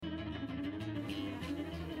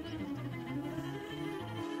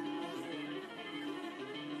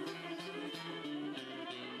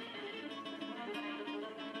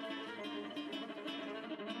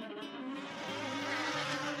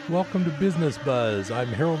Welcome to Business Buzz. I'm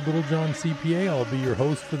Harold Littlejohn, CPA. I'll be your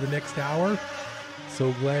host for the next hour.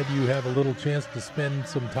 So glad you have a little chance to spend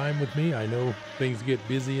some time with me. I know things get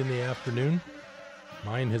busy in the afternoon.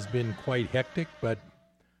 Mine has been quite hectic, but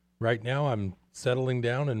right now I'm settling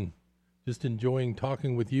down and just enjoying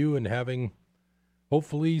talking with you and having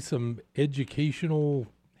hopefully some educational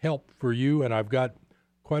help for you. And I've got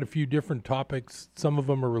quite a few different topics. Some of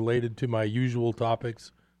them are related to my usual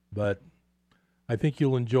topics, but I think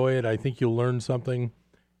you'll enjoy it. I think you'll learn something.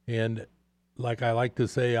 And like I like to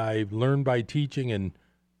say, I learn by teaching and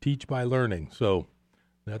teach by learning. So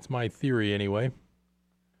that's my theory anyway.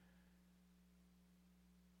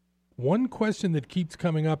 One question that keeps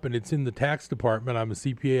coming up, and it's in the tax department. I'm a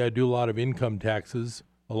CPA. I do a lot of income taxes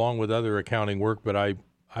along with other accounting work, but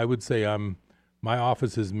I would say my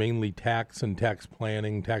office is mainly tax and tax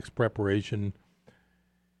planning, tax preparation.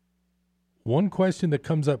 One question that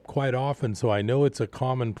comes up quite often, so I know it's a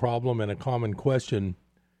common problem and a common question: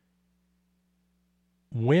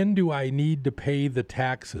 when do I need to pay the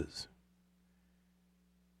taxes?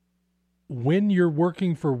 When you're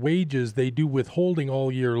working for wages, they do withholding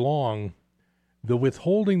all year long. The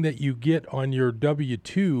withholding that you get on your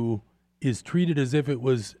W-2 is treated as if it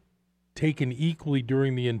was taken equally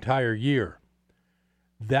during the entire year.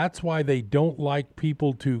 That's why they don't like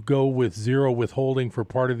people to go with zero withholding for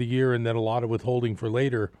part of the year and then a lot of withholding for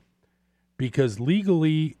later. Because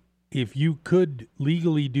legally, if you could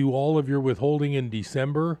legally do all of your withholding in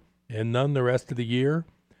December and none the rest of the year,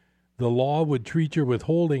 the law would treat your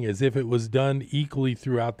withholding as if it was done equally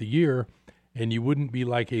throughout the year, and you wouldn't be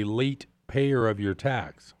like a late payer of your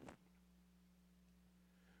tax.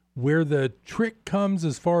 Where the trick comes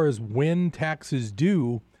as far as when taxes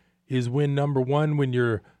due is when, number one, when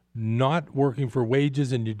you're not working for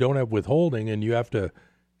wages and you don't have withholding and you have to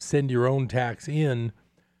send your own tax in.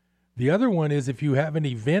 The other one is if you have an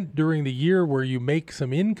event during the year where you make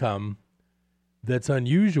some income that's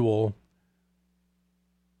unusual,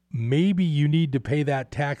 maybe you need to pay that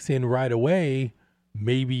tax in right away,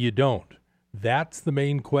 maybe you don't. That's the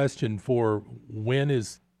main question for when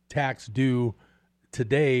is tax due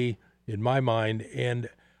today, in my mind. And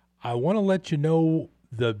I want to let you know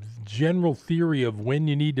the general theory of when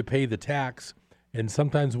you need to pay the tax and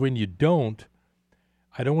sometimes when you don't.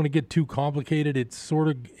 I don't want to get too complicated. It sort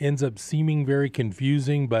of ends up seeming very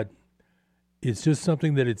confusing, but it's just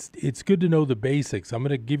something that it's good to know the basics. I'm going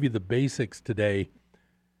to give you the basics today.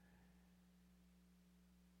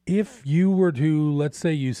 If you were to, let's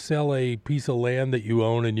say you sell a piece of land that you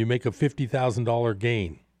own and you make a $50,000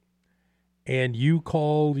 gain, and you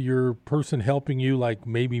call your person helping you, like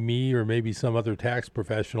maybe me or maybe some other tax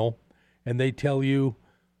professional, and they tell you,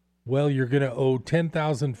 well, you're going to owe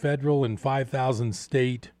 $10,000 federal and $5,000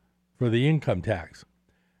 state for the income tax.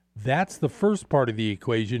 That's the first part of the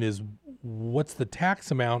equation, is what's the tax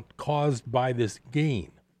amount caused by this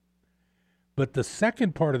gain? But the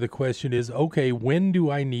second part of the question is, okay, when do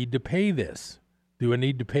I need to pay this? Do I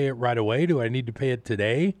need to pay it right away? Do I need to pay it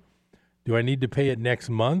today? Do I need to pay it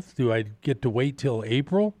next month? Do I get to wait till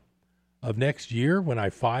April of next year when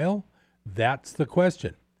I file? That's the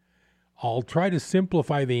question. I'll try to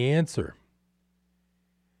simplify the answer.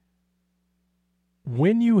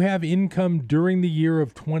 When you have income during the year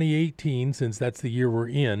of 2018, since that's the year we're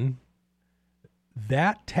in,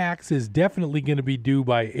 that tax is definitely going to be due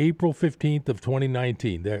by April 15th of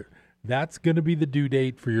 2019. That's going to be the due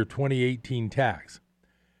date for your 2018 tax.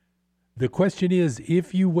 The question is,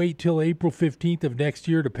 if you wait till April 15th of next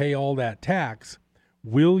year to pay all that tax,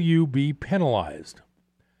 will you be penalized?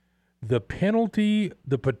 The penalty,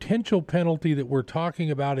 the potential penalty that we're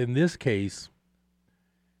talking about in this case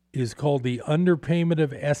is called the underpayment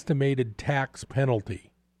of estimated tax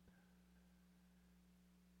penalty.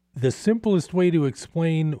 The simplest way to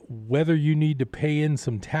explain whether you need to pay in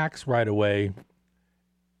some tax right away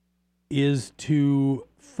is to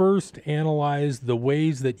first analyze the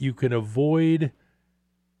ways that you can avoid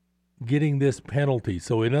getting this penalty.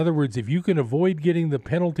 So in other words, if you can avoid getting the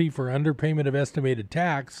penalty for underpayment of estimated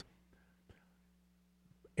tax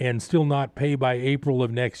and still not pay by April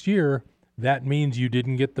of next year, that means you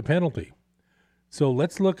didn't get the penalty. So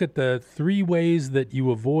let's look at the three ways that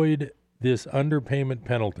you avoid this underpayment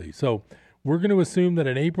penalty. So we're going to assume that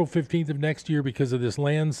on April 15th of next year, because of this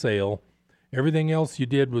land sale, everything else you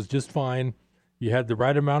did was just fine. You had the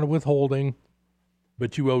right amount of withholding,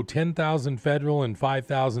 but you owe $10,000 federal and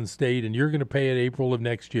 $5,000 state, and you're going to pay it April of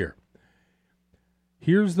next year.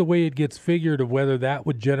 Here's the way it gets figured of whether that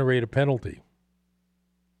would generate a penalty.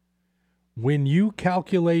 When you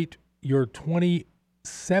calculate your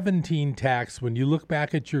 2017 tax, when you look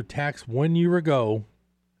back at your tax 1 year ago,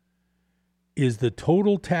 is the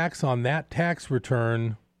total tax on that tax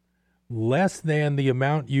return less than the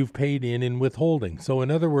amount you've paid in withholding. So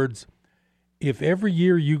in other words, if every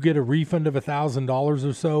year you get a refund of $1,000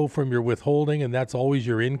 or so from your withholding, and that's always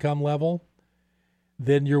your income level,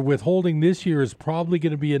 then your withholding this year is probably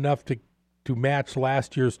going to be enough to match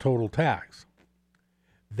last year's total tax.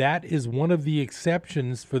 That is one of the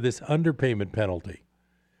exceptions for this underpayment penalty.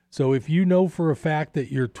 So if you know for a fact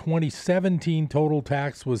that your 2017 total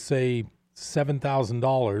tax was, say,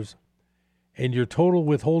 $7,000, and your total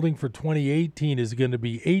withholding for 2018 is going to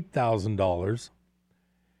be $8,000,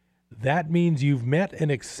 that means you've met an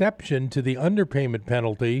exception to the underpayment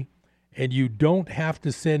penalty, and you don't have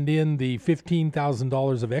to send in the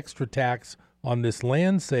 $15,000 of extra tax on this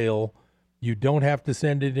land sale. You don't have to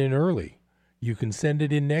send it in early. You can send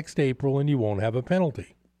it in next April and you won't have a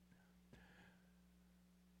penalty.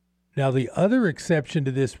 Now, the other exception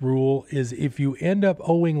to this rule is if you end up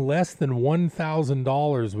owing less than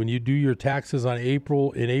 $1,000 when you do your taxes in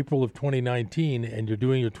April of 2019 and you're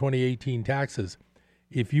doing your 2018 taxes,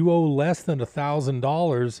 if you owe less than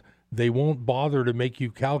 $1,000, they won't bother to make you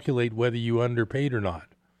calculate whether you underpaid or not.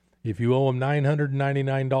 If you owe them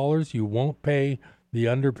 $999, you won't pay the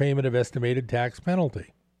underpayment of estimated tax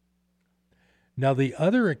penalty. Now, the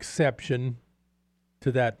other exception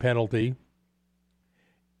to that penalty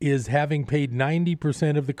is having paid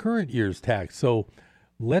 90% of the current year's tax. So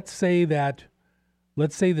let's say that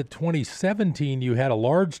 2017 you had a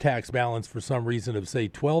large tax balance for some reason of, say,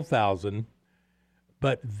 $12,000,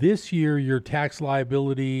 but this year your tax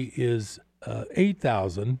liability is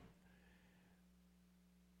 $8,000.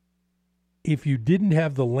 If you didn't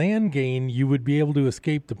have the land gain, you would be able to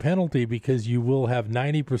escape the penalty because you will have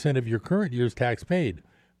 90% of your current year's tax paid.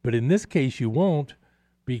 But in this case, you won't,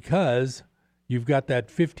 because you've got that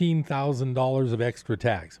 $15,000 of extra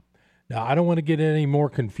tax. Now, I don't want to get any more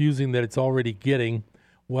confusing than it's already getting.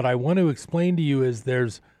 What I want to explain to you is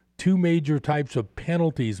there's two major types of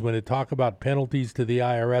penalties when they talk about penalties to the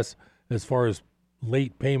IRS as far as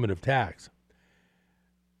late payment of tax.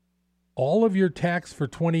 All of your tax for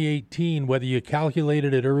 2018, whether you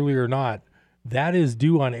calculated it early or not, that is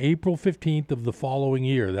due on April 15th of the following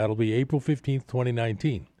year. That'll be April 15th,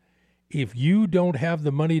 2019. If you don't have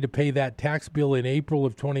the money to pay that tax bill in April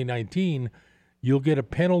of 2019, you'll get a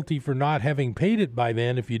penalty for not having paid it by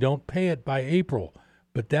then if you don't pay it by April.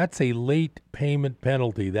 But that's a late payment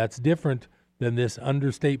penalty. That's different than this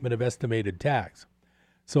understatement of estimated tax.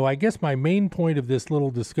 So I guess my main point of this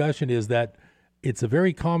little discussion is that it's a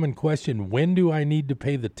very common question: when do I need to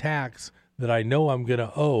pay the tax that I know I'm going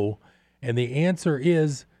to owe? And the answer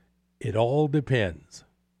is, it all depends.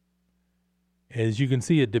 As you can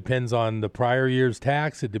see, it depends on the prior year's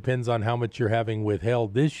tax. It depends on how much you're having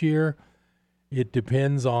withheld this year. It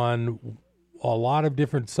depends on a lot of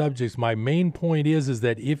different subjects. My main point is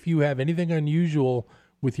that if you have anything unusual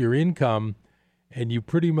with your income and you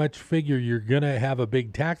pretty much figure you're going to have a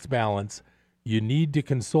big tax balance, you need to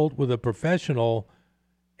consult with a professional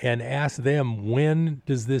and ask them, when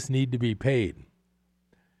does this need to be paid?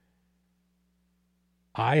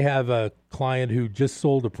 I have a client who just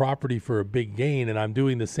sold a property for a big gain, and I'm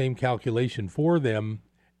doing the same calculation for them.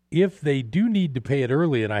 If they do need to pay it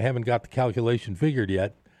early, and I haven't got the calculation figured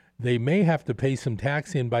yet, they may have to pay some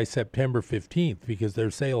tax in by September 15th because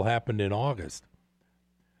their sale happened in August.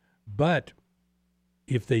 But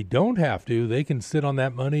if they don't have to, they can sit on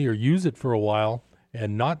that money or use it for a while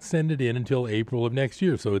and not send it in until April of next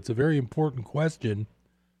year. So it's a very important question.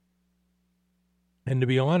 And to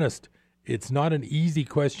be honest, it's not an easy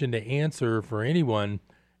question to answer for anyone.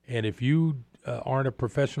 And if you aren't a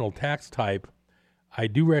professional tax type, I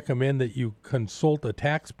do recommend that you consult a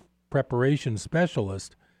tax preparation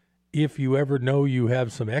specialist if you ever know you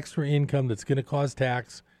have some extra income that's going to cause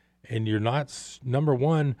tax and you're not, number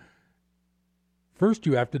one, first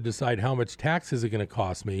you have to decide how much tax is it going to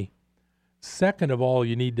cost me. Second of all,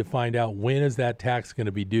 you need to find out when is that tax going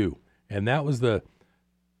to be due. And that was the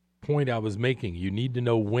point I was making. You need to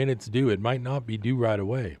know when it's due. It might not be due right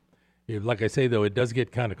away. Like I say, though, it does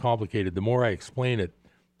get kind of complicated. The more I explain it,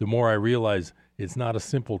 the more I realize it's not a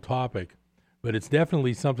simple topic, but it's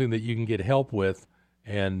definitely something that you can get help with.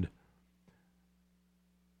 And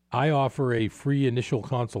I offer a free initial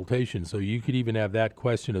consultation, so you could even have that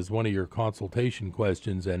question as one of your consultation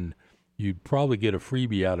questions, and you'd probably get a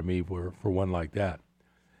freebie out of me for one like that.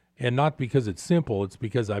 And not because it's simple, it's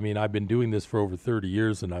because, I've been doing this for over 30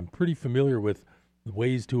 years, and I'm pretty familiar with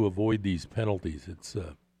ways to avoid these penalties.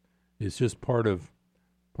 It's just part of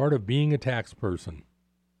being a tax person.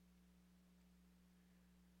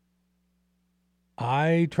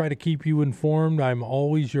 I try to keep you informed. I'm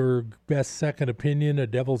always your best second opinion, a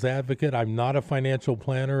devil's advocate. I'm not a financial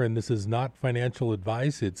planner, and this is not financial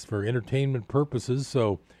advice. It's for entertainment purposes.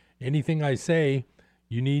 So anything I say,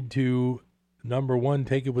 you need to, number one,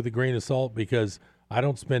 take it with a grain of salt, because I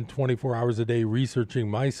don't spend 24 hours a day researching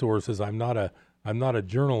my sources. I'm not a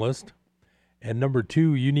journalist. And number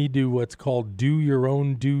two, you need to what's called do your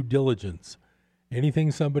own due diligence.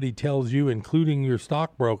 Anything somebody tells you, including your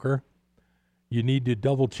stockbroker, you need to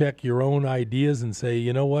double check your own ideas and say,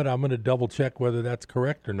 you know what, I'm going to double check whether that's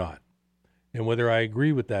correct or not, and whether I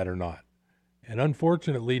agree with that or not. And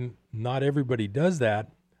unfortunately, not everybody does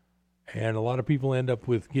that, and a lot of people end up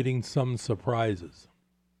with getting some surprises.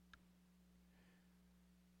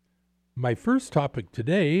 My first topic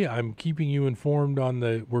today, I'm keeping you informed on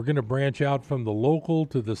we're going to branch out from the local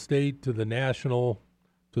to the state to the national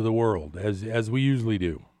to the world, as we usually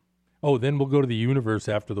do. Oh, then we'll go to the universe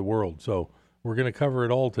after the world. So we're going to cover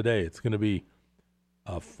it all today. It's going to be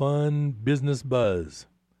a fun business buzz.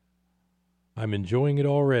 I'm enjoying it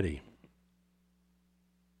already.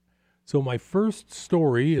 So my first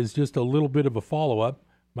story is just a little bit of a follow-up.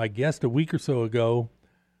 My guest a week or so ago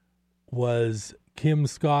was Kim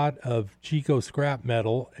Scott of Chico Scrap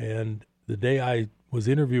Metal, and the day I was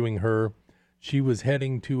interviewing her, she was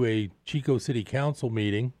heading to a Chico City Council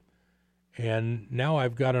meeting, and now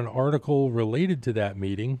I've got an article related to that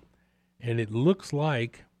meeting, and it looks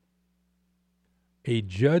like a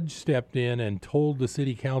judge stepped in and told the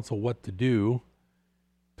city council what to do,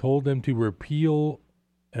 told them to repeal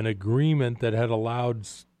an agreement that had allowed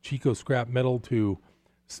Chico Scrap Metal to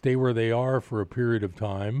stay where they are for a period of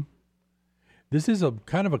time. This is a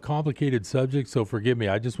kind of a complicated subject, so forgive me.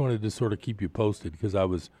 I just wanted to sort of keep you posted because I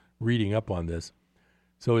was reading up on this.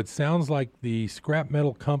 So it sounds like the scrap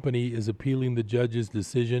metal company is appealing the judge's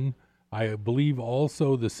decision. I believe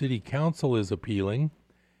also the city council is appealing.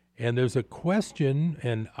 And there's a question,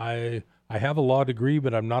 and I have a law degree,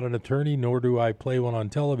 but I'm not an attorney, nor do I play one on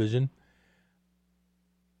television.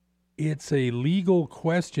 It's a legal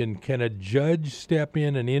question. Can a judge step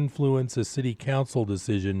in and influence a city council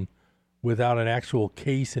decision without an actual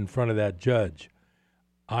case in front of that judge?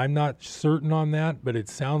 I'm not certain on that, but it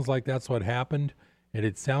sounds like that's what happened. And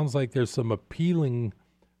it sounds like there's some appealing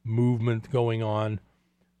movement going on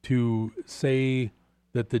to say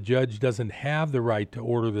that the judge doesn't have the right to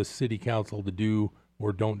order the city council to do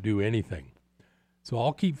or don't do anything. So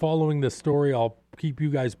I'll keep following this story. I'll keep you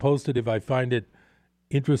guys posted if I find it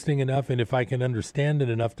interesting enough and if I can understand it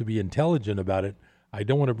enough to be intelligent about it. I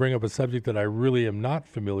don't want to bring up a subject that I really am not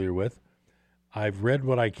familiar with. I've read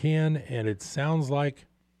what I can, and it sounds like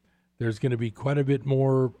there's going to be quite a bit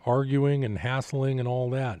more arguing and hassling and all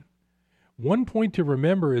that. One point to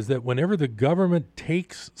remember is that whenever the government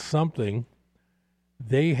takes something,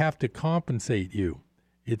 they have to compensate you.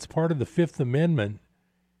 It's part of the Fifth Amendment.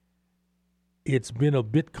 It's been a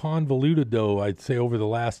bit convoluted, though, I'd say, over the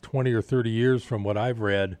last 20 or 30 years from what I've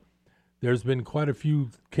read. There's been quite a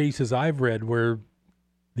few cases I've read where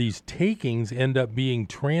these takings end up being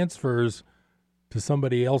transfers to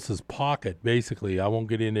somebody else's pocket, basically. I won't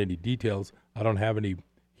get into any details. I don't have any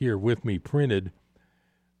here with me printed.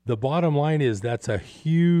 The bottom line is that's a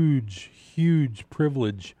huge, huge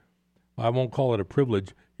privilege. I won't call it a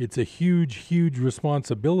privilege. It's a huge, huge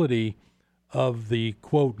responsibility of the,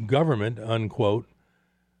 quote, government, unquote,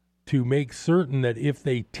 to make certain that if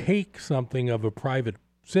they take something of a private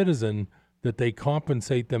citizen, that they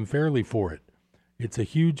compensate them fairly for it. It's a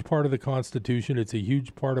huge part of the Constitution. It's a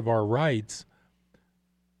huge part of our rights.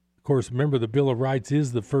 Of course, remember, the Bill of Rights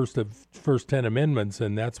is the first 10 amendments,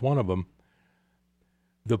 and that's one of them.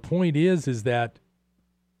 The point is that,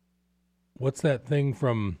 what's that thing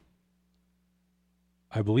from,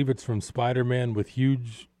 I believe it's from Spider-Man, with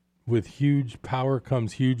huge power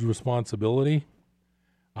comes huge responsibility.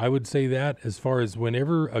 I would say that as far as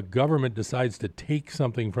whenever a government decides to take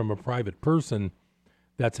something from a private person,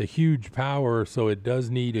 that's a huge power, so it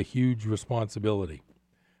does need a huge responsibility.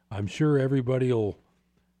 I'm sure everybody will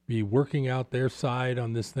be working out their side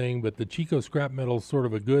on this thing, but the Chico Scrap Metal is sort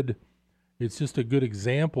of it's just a good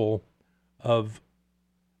example of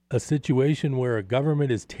a situation where a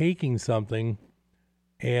government is taking something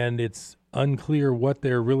and it's unclear what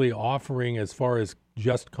they're really offering as far as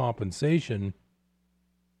just compensation.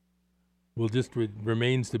 Just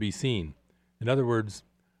remains to be seen. In other words,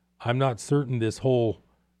 I'm not certain this whole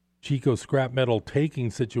Chico Scrap Metal taking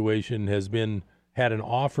situation had an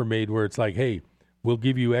offer made where it's like, hey, we'll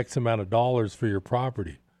give you X amount of dollars for your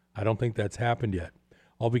property. I don't think that's happened yet.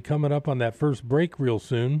 I'll be coming up on that first break real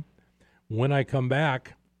soon. When I come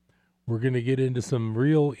back, we're going to get into some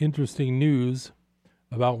real interesting news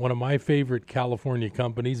about one of my favorite California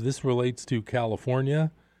companies. This relates to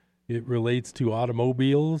California, it relates to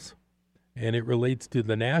automobiles, and it relates to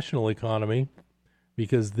the national economy,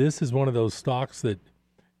 because this is one of those stocks that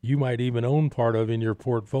you might even own part of in your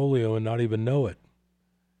portfolio and not even know it.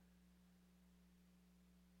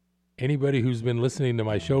 Anybody who's been listening to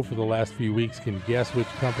my show for the last few weeks can guess which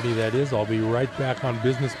company that is. I'll be right back on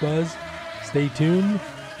Business Buzz. Stay tuned.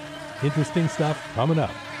 Interesting stuff coming up.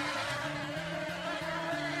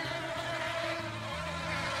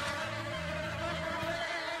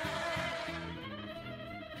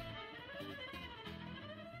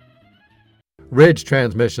 Ridge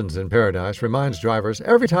Transmissions in Paradise reminds drivers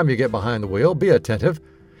every time you get behind the wheel, be attentive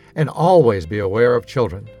and always be aware of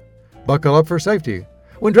children. Buckle up for safety.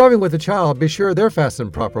 When driving with a child, be sure they're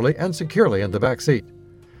fastened properly and securely in the back seat.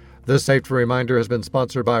 This safety reminder has been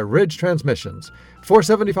sponsored by Ridge Transmissions,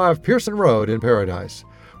 475 Pearson Road in Paradise,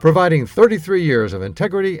 providing 33 years of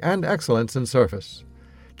integrity and excellence in service.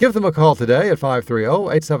 Give them a call today at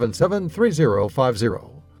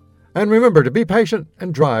 530-877-3050. And remember to be patient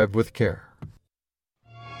and drive with care.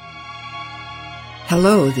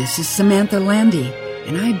 Hello, this is Samantha Landy,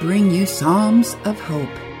 and I bring you Psalms of Hope,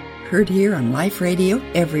 heard here on Life Radio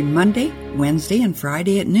every Monday, Wednesday, and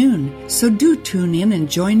Friday at noon. So do tune in and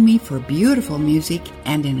join me for beautiful music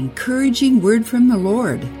and an encouraging word from the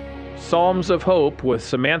Lord. Psalms of Hope with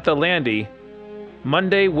Samantha Landy,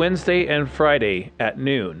 Monday, Wednesday, and Friday at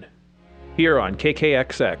noon, here on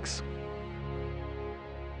KKXX.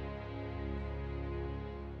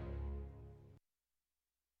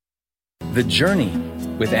 The Journey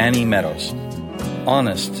with Annie Meadows.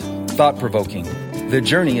 Honest, thought-provoking. The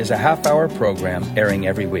Journey is a half-hour program airing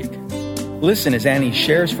every week. Listen as Annie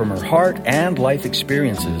shares from her heart and life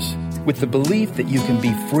experiences with the belief that you can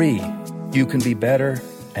be free, you can be better,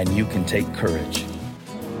 and you can take courage.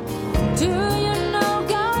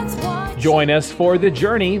 Join us for The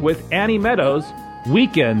Journey with Annie Meadows,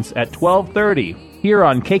 weekends at 12:30, here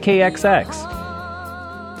on KKXX.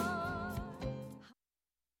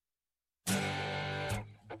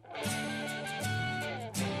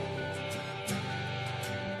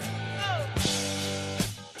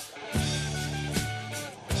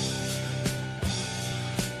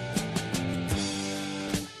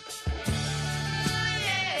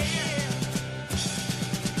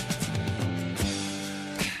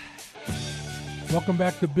 Welcome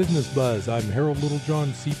back to Business Buzz. I'm Harold Littlejohn,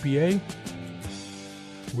 CPA.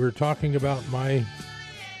 We're talking about my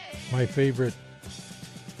favorite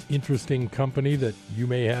interesting company that you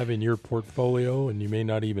may have in your portfolio and you may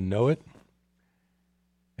not even know it.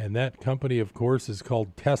 And that company, of course, is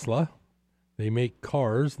called Tesla. They make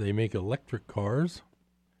cars. They make electric cars.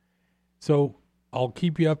 So I'll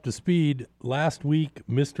keep you up to speed. Last week,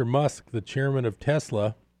 Mr. Musk, the chairman of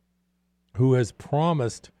Tesla, who has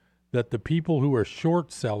promised that the people who are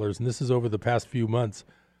short sellers, and this is over the past few months,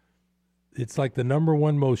 it's like the number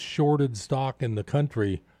one most shorted stock in the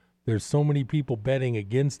country. There's so many people betting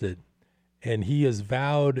against it. And he has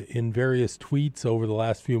vowed in various tweets over the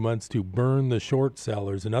last few months to burn the short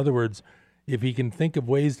sellers. In other words, if he can think of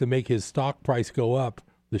ways to make his stock price go up,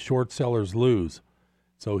 the short sellers lose.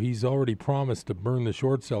 So he's already promised to burn the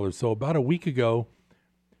short sellers. So about a week ago,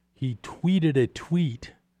 he tweeted a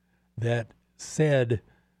tweet that said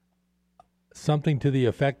something to the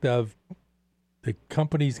effect of the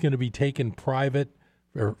company's going to be taken private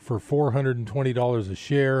for $420 a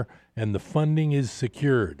share, and the funding is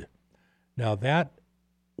secured. Now, that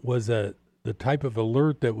was the type of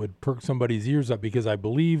alert that would perk somebody's ears up, because I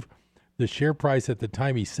believe the share price at the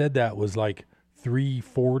time he said that was like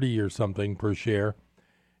 $340 or something per share.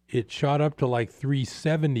 It shot up to like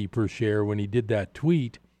 $370 per share when he did that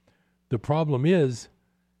tweet. The problem is,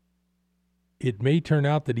 it may turn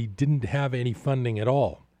out that he didn't have any funding at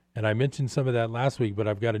all. And I mentioned some of that last week, but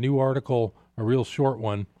I've got a new article, a real short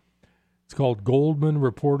one. It's called Goldman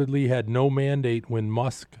Reportedly Had No Mandate When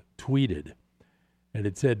Musk Tweeted. And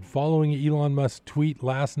it said, following Elon Musk's tweet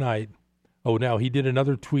last night, now he did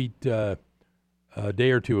another tweet a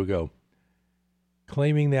day or two ago,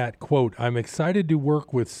 claiming that, quote, I'm excited to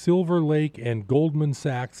work with Silver Lake and Goldman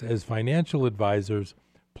Sachs as financial advisors,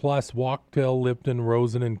 plus Wachtell, Lipton,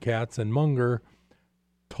 Rosen & Katz, and Munger,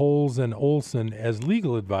 Tolles, and Olson as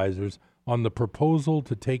legal advisors on the proposal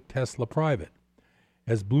to take Tesla private.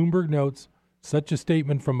 As Bloomberg notes, such a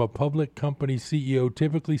statement from a public company CEO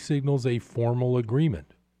typically signals a formal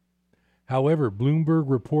agreement. However, Bloomberg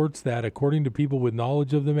reports that, according to people with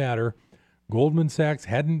knowledge of the matter, Goldman Sachs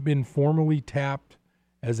hadn't been formally tapped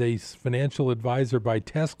as a financial advisor by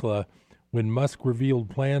Tesla when Musk revealed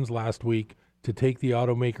plans last week to take the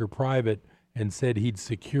automaker private and said he'd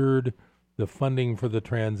secured the funding for the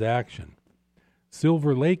transaction.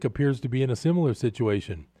 Silver Lake appears to be in a similar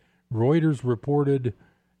situation. Reuters reported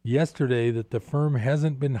yesterday that the firm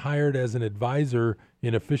hasn't been hired as an advisor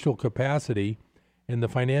in official capacity, and the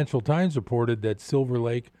Financial Times reported that Silver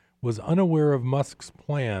Lake was unaware of Musk's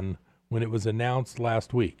plan when it was announced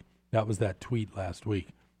last week. That was that tweet last week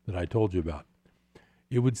that I told you about.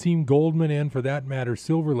 It would seem Goldman and, for that matter,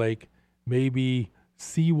 Silver Lake may be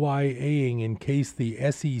CYAing in case the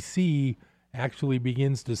SEC actually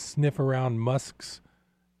begins to sniff around Musk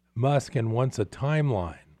and wants a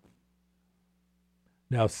timeline.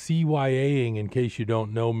 Now, CYAing, in case you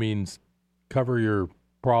don't know, means cover your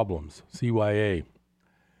problems, CYA.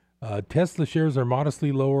 Tesla shares are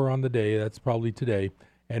modestly lower on the day, that's probably today,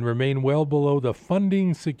 and remain well below the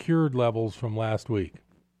funding secured levels from last week.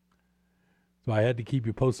 So I had to keep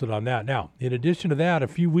you posted on that. Now, in addition to that, a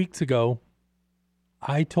few weeks ago,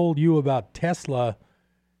 I told you about Tesla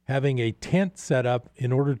having a tent set up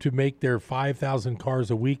in order to make their 5,000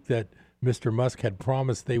 cars a week that Mr. Musk had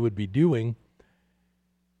promised they would be doing.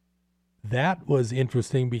 That was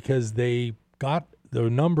interesting because they got the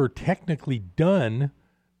number technically done,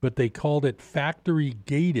 but they called it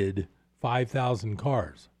factory-gated 5,000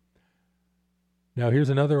 cars. Now, here's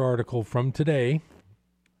another article from today,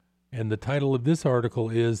 and the title of this article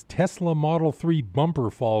is Tesla Model 3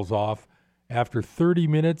 Bumper Falls Off After 30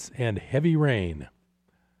 Minutes and Heavy Rain.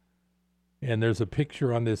 And there's a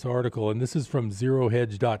picture on this article, and this is from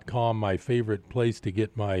ZeroHedge.com, my favorite place to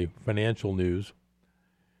get my financial news.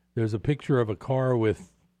 There's a picture of a car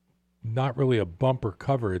with not really a bumper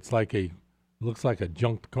cover. It's like looks like a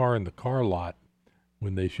junked car in the car lot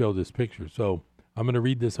when they show this picture. So I'm going to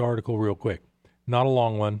read this article real quick. Not a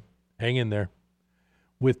long one. Hang in there.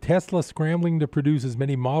 With Tesla scrambling to produce as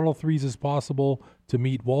many Model 3s as possible to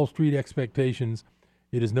meet Wall Street expectations,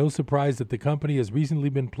 it is no surprise that the company has recently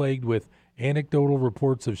been plagued with anecdotal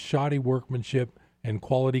reports of shoddy workmanship and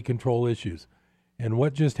quality control issues. And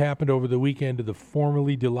what just happened over the weekend to the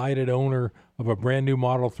formerly delighted owner of a brand new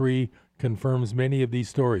Model 3 confirms many of these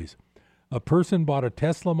stories. A person bought a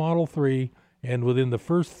Tesla Model 3, and within the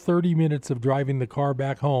first 30 minutes of driving the car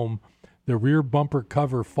back home, the rear bumper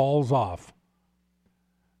cover falls off.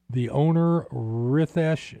 The owner,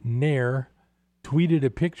 Ritesh Nair, tweeted a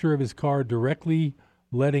picture of his car directly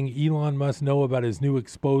letting Elon Musk know about his new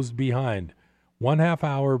exposed behind. 1/2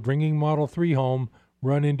 hour bringing Model 3 home,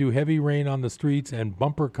 run into heavy rain on the streets, and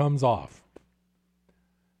bumper comes off.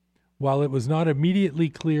 While it was not immediately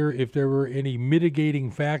clear if there were any mitigating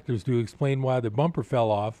factors to explain why the bumper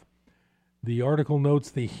fell off, the article notes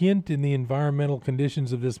the hint in the environmental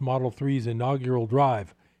conditions of this Model 3's inaugural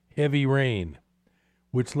drive, heavy rain,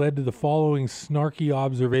 which led to the following snarky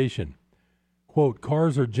observation. Quote,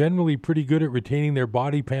 cars are generally pretty good at retaining their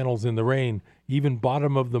body panels in the rain, even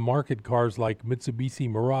bottom-of-the-market cars like Mitsubishi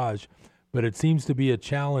Mirage, but it seems to be a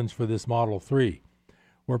challenge for this Model 3.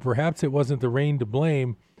 Or perhaps it wasn't the rain to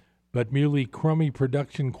blame, but merely crummy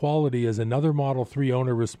production quality, as another Model 3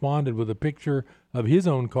 owner responded with a picture of his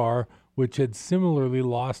own car, which had similarly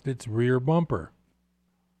lost its rear bumper.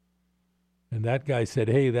 And that guy said,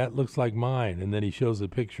 hey, that looks like mine. And then he shows a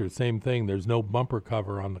picture, same thing, there's no bumper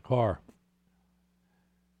cover on the car.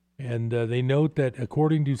 And they note that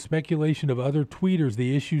according to speculation of other tweeters,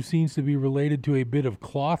 the issue seems to be related to a bit of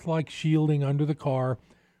cloth-like shielding under the car,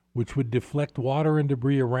 which would deflect water and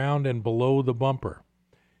debris around and below the bumper.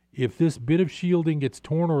 If this bit of shielding gets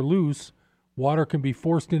torn or loose, water can be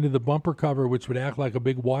forced into the bumper cover, which would act like a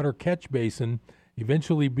big water catch basin,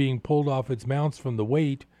 eventually being pulled off its mounts from the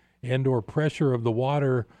weight and or pressure of the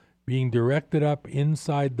water being directed up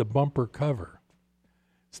inside the bumper cover.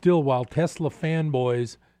 Still, while Tesla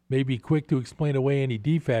fanboys may be quick to explain away any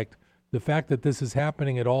defect, the fact that this is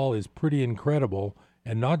happening at all is pretty incredible,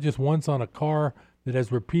 and not just once on a car that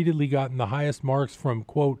has repeatedly gotten the highest marks from,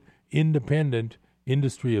 quote, independent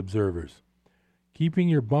industry observers. Keeping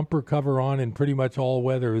your bumper cover on in pretty much all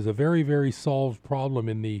weather is a very, very solved problem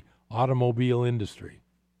in the automobile industry.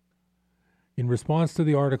 In response to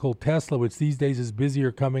the article, Tesla, which these days is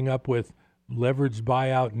busier coming up with leveraged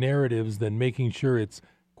buyout narratives than making sure its,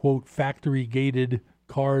 quote, factory-gated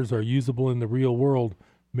cars are usable in the real world,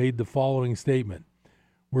 made the following statement.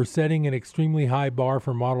 We're setting an extremely high bar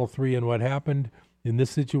for Model 3, and what happened in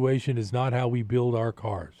this situation is not how we build our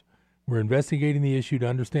cars. We're investigating the issue to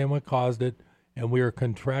understand what caused it, and we are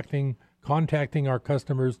contacting our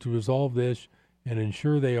customers to resolve this and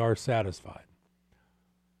ensure they are satisfied.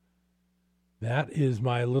 That is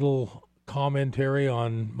my little commentary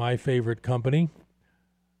on my favorite company.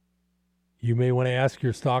 You may want to ask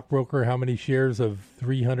your stockbroker how many shares of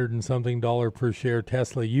 $300 and something per share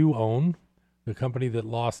Tesla you own. the company that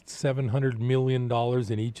lost $700 million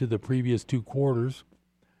in each of the previous 2 quarters.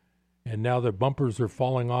 And now the bumpers are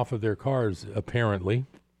falling off of their cars, apparently.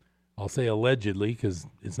 I'll say allegedly because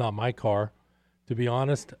it's not my car. To be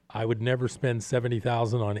honest, I would never spend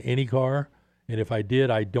 $70,000 on any car. And if I did,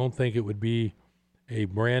 I don't think it would be a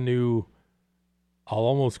brand new, I'll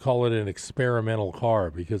almost call it an experimental car,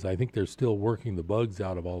 because I think they're still working the bugs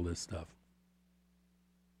out of all this stuff.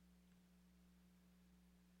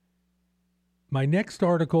 My next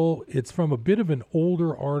article, it's from a bit of an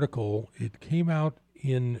older article. It came out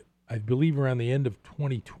in, I believe, around the end of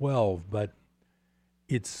 2012, but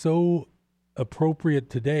it's so appropriate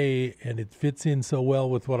today and it fits in so well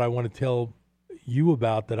with what I want to tell you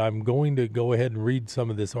about that I'm going to go ahead and read some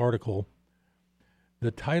of this article.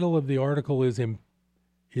 The title of the article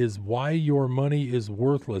is Why Your Money is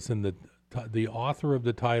Worthless, and the author of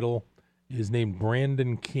the title is named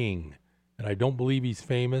Brandon King, and I don't believe he's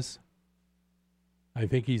famous. I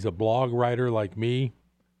think he's a blog writer like me.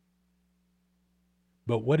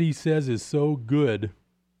 But what he says is so good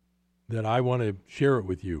that I want to share it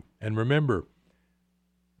with you. And remember,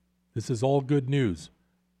 this is all good news.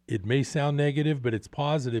 It may sound negative, but it's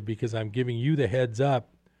positive because I'm giving you the heads up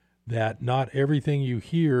that not everything you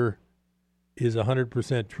hear is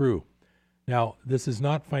 100% true. Now, this is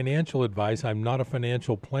not financial advice. I'm not a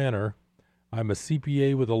financial planner. I'm a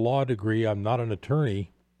CPA with a law degree. I'm not an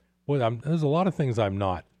attorney. Boy, there's a lot of things I'm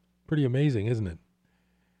not. Pretty amazing, isn't it?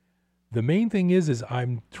 The main thing is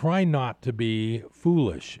I'm trying not to be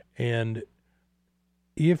foolish. And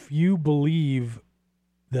if you believe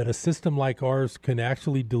that a system like ours can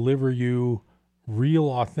actually deliver you real,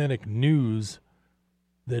 authentic news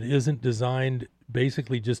that isn't designed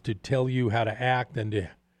basically just to tell you how to act and to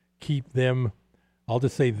keep them, I'll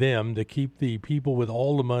just say them, to keep the people with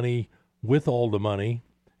all the money with all the money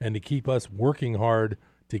and to keep us working hard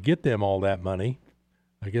to get them all that money.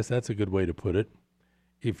 I guess that's a good way to put it.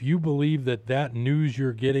 If you believe that that news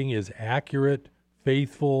you're getting is accurate,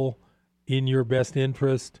 faithful, in your best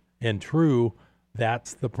interest, and true,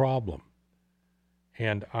 that's the problem.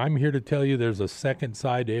 And I'm here to tell you there's a second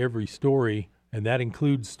side to every story, and that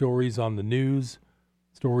includes stories on the news,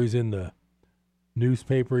 stories in the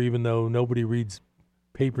newspaper, even though nobody reads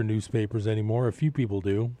paper newspapers anymore. A few people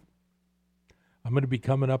do. I'm going to be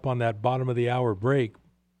coming up on that bottom of the hour break.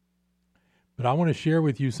 But I want to share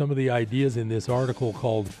with you some of the ideas in this article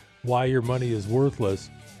called Why Your Money is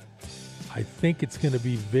Worthless. I think it's going to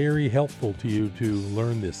be very helpful to you to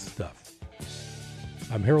learn this stuff.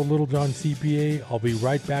 I'm Harold Littlejohn, CPA. I'll be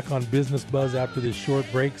right back on Business Buzz after this short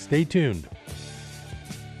break. Stay tuned.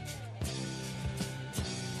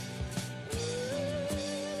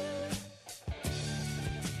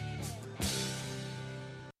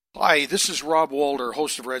 Hi, this is Rob Walter,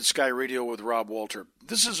 host of Red Sky Radio with Rob Walter.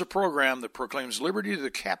 This is a program that proclaims liberty to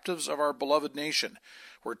the captives of our beloved nation,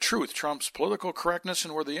 where truth trumps political correctness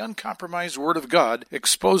and where the uncompromised Word of God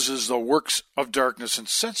exposes the works of darkness and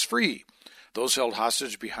sets free those held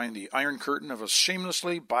hostage behind the iron curtain of a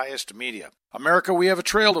shamelessly biased media. America, we have a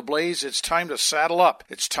trail to blaze. It's time to saddle up.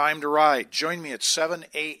 It's time to ride. Join me at 7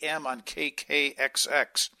 a.m. on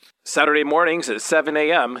KKXX. Saturday mornings at 7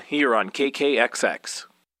 a.m. here on KKXX.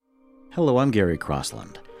 Hello, I'm Gary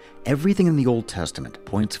Crossland. Everything in the Old Testament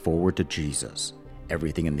points forward to Jesus.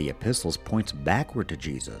 Everything in the epistles points backward to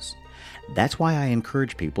Jesus. That's why I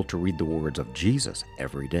encourage people to read the words of Jesus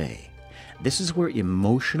every day. This is where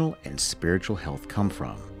emotional and spiritual health come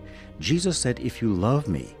from. Jesus said, "If you love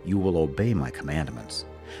me, you will obey my commandments."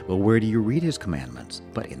 Well, where do you read his commandments?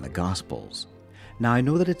 But in the Gospels. Now, I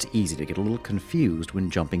know that it's easy to get a little confused when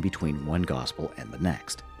jumping between one gospel and the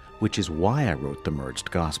next, which is why I wrote the Merged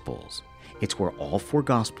Gospels. It's where all 4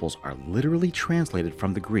 Gospels are literally translated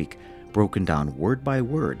from the Greek, broken down word by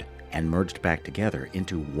word, and merged back together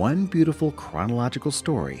into one beautiful chronological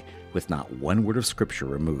story with not one word of Scripture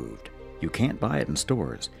removed. You can't buy it in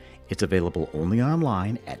stores. It's available only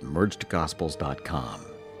online at mergedgospels.com.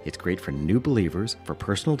 It's great for new believers, for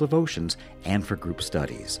personal devotions, and for group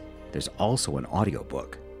studies. There's also an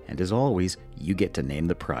audiobook. And as always, you get to name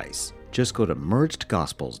the price. Just go to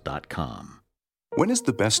mergedgospels.com. When is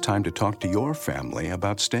the best time to talk to your family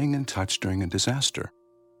about staying in touch during a disaster?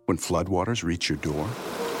 When floodwaters reach your door?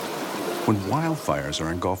 When wildfires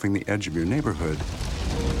are engulfing the edge of your neighborhood?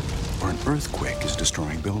 Or an earthquake is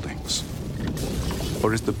destroying buildings?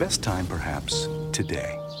 Or is the best time perhaps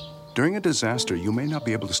today? During a disaster, you may not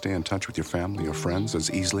be able to stay in touch with your family or friends as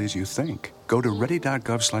easily as you think. Go to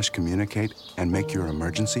ready.gov/communicate and make your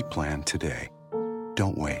emergency plan today.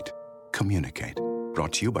 Don't wait. Communicate.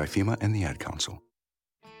 Brought to you by FEMA and the Ad Council.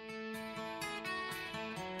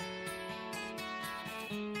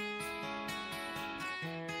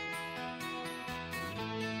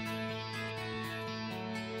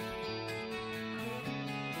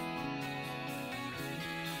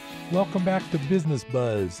 Welcome back to Business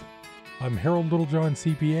Buzz. I'm Harold Littlejohn,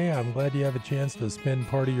 CPA. I'm glad you have a chance to spend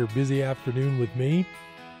part of your busy afternoon with me.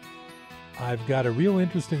 I've got a real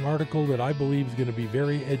interesting article that I believe is going to be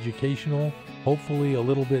very educational, hopefully a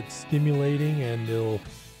little bit stimulating, and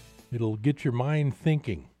it'll get your mind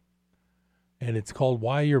thinking. And it's called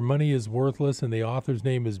Why Your Money is Worthless, and the author's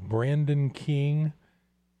name is Brandon King,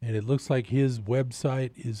 and it looks like his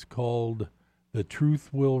website is called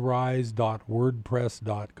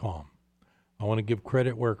thetruthwillrise.wordpress.com. I want to give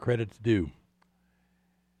credit where credit's due.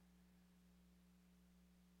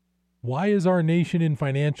 Why is our nation in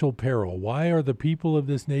financial peril? Why are the people of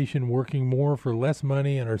this nation working more for less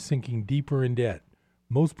money and are sinking deeper in debt?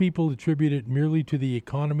 Most people attribute it merely to the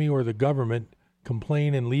economy or the government,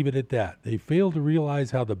 complain and leave it at that. They fail to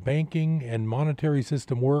realize how the banking and monetary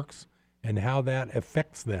system works and how that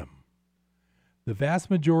affects them. The vast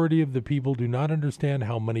majority of the people do not understand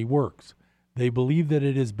how money works. They believe that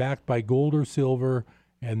it is backed by gold or silver,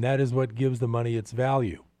 and that is what gives the money its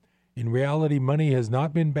value. In reality, money has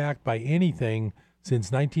not been backed by anything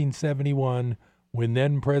since 1971, when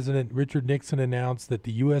then President Richard Nixon announced that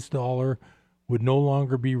the U.S. dollar would no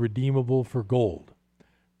longer be redeemable for gold.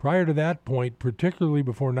 Prior to that point, particularly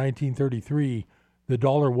before 1933, the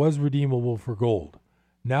dollar was redeemable for gold.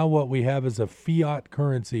 Now what we have is a fiat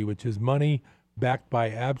currency, which is money backed by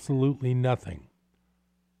absolutely nothing.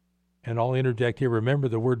 And I'll interject here, remember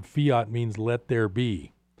the word fiat means let there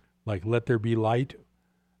be. Like let there be light,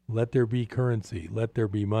 let there be currency, let there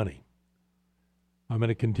be money. I'm going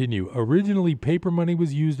to continue. Originally, paper money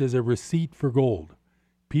was used as a receipt for gold.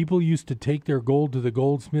 People used to take their gold to the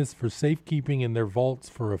goldsmiths for safekeeping in their vaults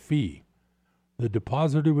for a fee. The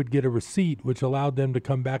depositor would get a receipt which allowed them to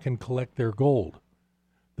come back and collect their gold.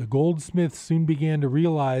 The goldsmiths soon began to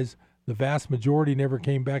realize the vast majority never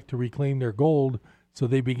came back to reclaim their gold, so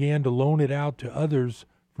they began to loan it out to others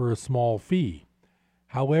for a small fee.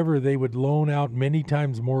 However, they would loan out many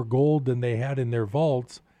times more gold than they had in their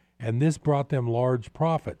vaults, and this brought them large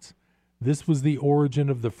profits. This was the origin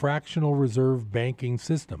of the fractional reserve banking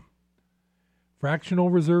system. Fractional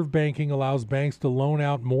reserve banking allows banks to loan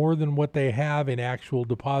out more than what they have in actual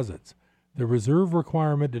deposits. The reserve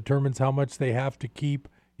requirement determines how much they have to keep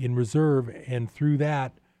in reserve, and through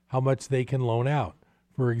that, how much they can loan out.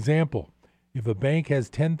 For example, if a bank has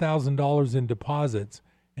 $10,000 in deposits,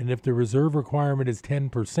 and if the reserve requirement is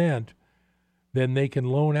 10%, then they can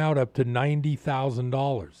loan out up to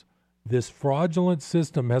 $90,000. This fraudulent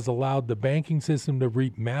system has allowed the banking system to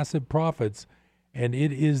reap massive profits, and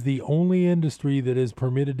it is the only industry that is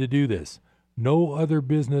permitted to do this. No other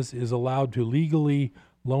business is allowed to legally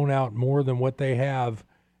loan out more than what they have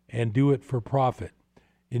and do it for profit.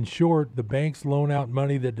 In short, the banks loan out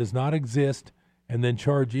money that does not exist and then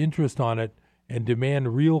charge interest on it and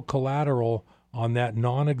demand real collateral on that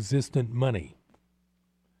non-existent money.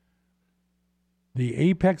 The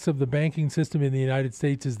apex of the banking system in the United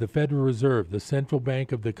States is the Federal Reserve, the central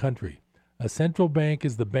bank of the country. A central bank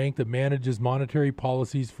is the bank that manages monetary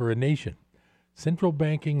policies for a nation. Central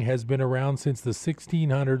banking has been around since the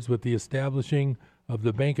 1600s with the establishing of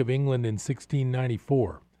the Bank of England in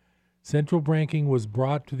 1694. Central banking was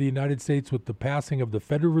brought to the United States with the passing of the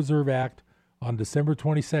Federal Reserve Act on December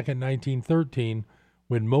 22, 1913,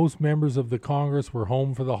 when most members of the Congress were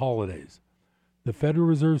home for the holidays. The Federal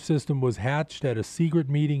Reserve System was hatched at a secret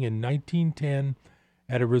meeting in 1910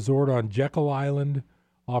 at a resort on Jekyll Island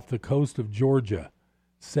off the coast of Georgia.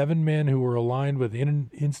 7 men who were aligned with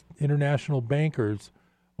international bankers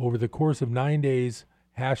over the course of 9 days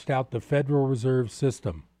hashed out the Federal Reserve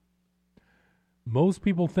System. Most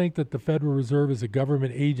people think that the Federal Reserve is a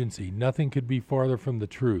government agency. Nothing could be farther from the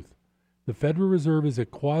truth. The Federal Reserve is a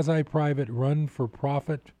quasi-private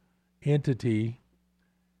run-for-profit entity.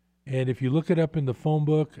 And if you look it up in the phone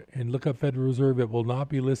book and look up Federal Reserve, it will not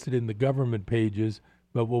be listed in the government pages,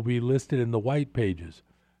 but will be listed in the white pages.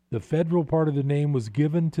 The federal part of the name was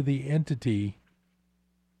given to the entity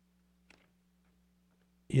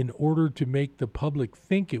in order to make the public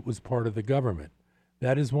think it was part of the government.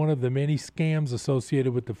 That is one of the many scams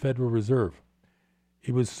associated with the Federal Reserve.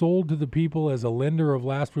 It was sold to the people as a lender of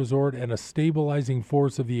last resort and a stabilizing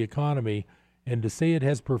force of the economy, and to say it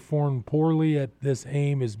has performed poorly at this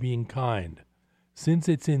aim is being kind. Since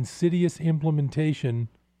its insidious implementation,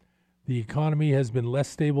 the economy has been less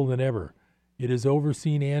stable than ever. It has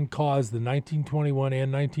overseen and caused the 1921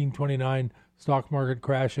 and 1929 stock market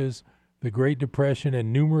crashes, the Great Depression,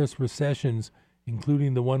 and numerous recessions,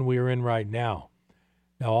 including the one we are in right now.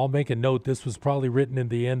 Now, I'll make a note, this was probably written in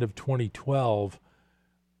the end of 2012.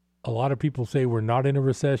 A lot of people say we're not in a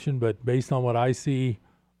recession, but based on what I see,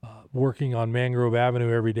 working on Mangrove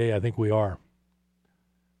Avenue every day, I think we are.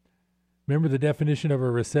 Remember the definition of a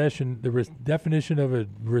recession. The definition of a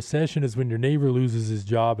recession is when your neighbor loses his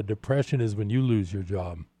job. A depression is when you lose your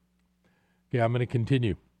job. Okay, I'm going to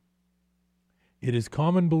continue. It is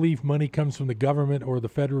common belief money comes from the government or the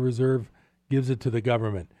Federal Reserve gives it to the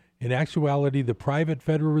government. In actuality, the private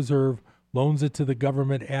Federal Reserve loans it to the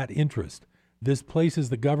government at interest. This places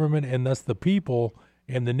the government and thus the people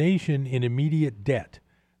and the nation in immediate debt.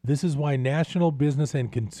 This is why national business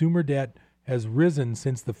and consumer debt has risen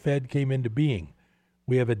since the Fed came into being.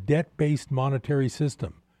 We have a debt-based monetary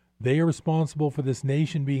system. They are responsible for this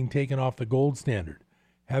nation being taken off the gold standard.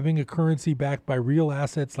 Having a currency backed by real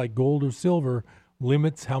assets like gold or silver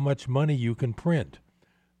limits how much money you can print.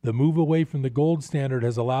 The move away from the gold standard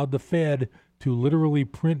has allowed the Fed to literally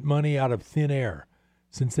print money out of thin air.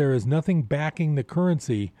 Since there is nothing backing the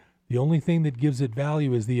currency, the only thing that gives it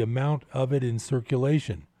value is the amount of it in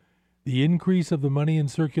circulation. The increase of the money in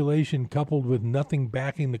circulation coupled with nothing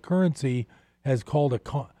backing the currency has caused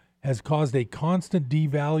a constant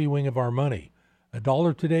devaluing of our money. A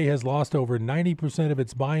dollar today has lost over 90% of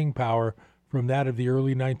its buying power from that of the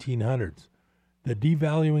early 1900s. The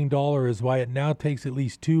devaluing dollar is why it now takes at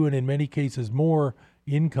least 2 and in many cases more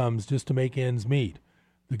incomes just to make ends meet.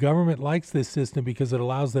 The government likes this system because it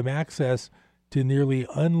allows them access to nearly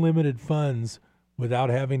unlimited funds without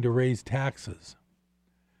having to raise taxes.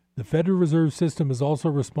 The Federal Reserve System is also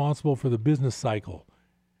responsible for the business cycle.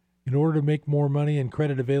 In order to make more money and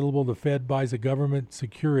credit available, the Fed buys a government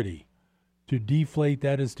security. To deflate,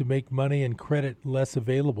 that is to make money and credit less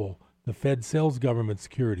available, the Fed sells government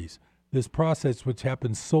securities. This process, which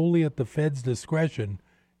happens solely at the Fed's discretion,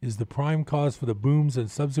 is the prime cause for the booms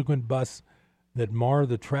and subsequent busts that mar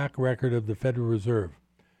the track record of the Federal Reserve.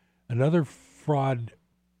 Another fraud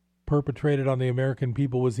perpetrated on the American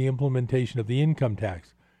people was the implementation of the income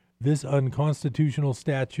tax. This unconstitutional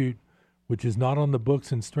statute, which is not on the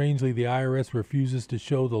books, and strangely the IRS refuses to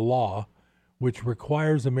show the law, which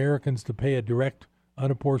requires Americans to pay a direct,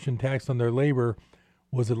 unapportioned tax on their labor,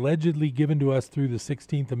 was allegedly given to us through the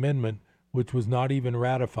 16th Amendment, which was not even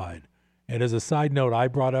ratified. And as a side note, I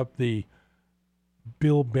brought up the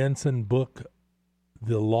Bill Benson book,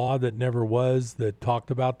 The Law That Never Was, that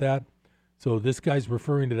talked about that. So this guy's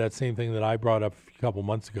referring to that same thing that I brought up a couple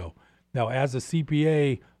months ago. Now, as a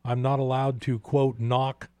CPA, I'm not allowed to, quote,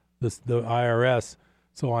 knock the IRS,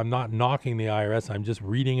 so I'm not knocking the IRS. I'm just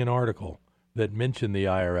reading an article that mentioned the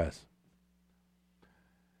IRS.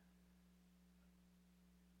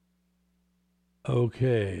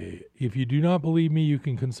 Okay. If you do not believe me, you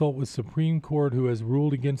can consult with Supreme Court, who has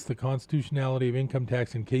ruled against the constitutionality of income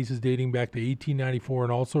tax in cases dating back to 1894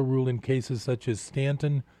 and also ruled in cases such as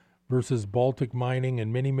Stanton versus Baltic Mining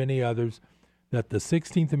and many, many others, that the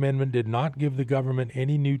 16th Amendment did not give the government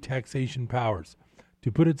any new taxation powers.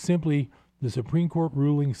 To put it simply, the Supreme Court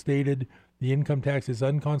ruling stated the income tax is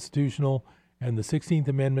unconstitutional and the 16th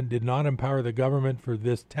Amendment did not empower the government for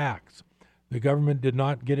this tax. The government did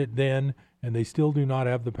not get it then, and they still do not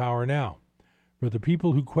have the power now. For the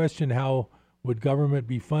people who question how would government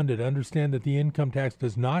be funded, understand that the income tax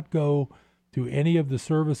does not go to any of the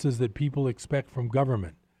services that people expect from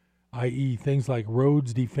government, i.e. things like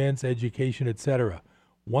roads, defense, education, etc.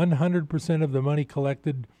 100% of the money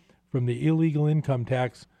collected from the illegal income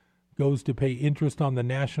tax goes to pay interest on the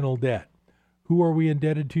national debt. Who are we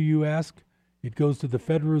indebted to, you ask? It goes to the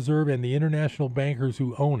Federal Reserve and the international bankers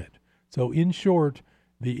who own it. So in short,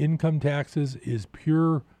 the income taxes is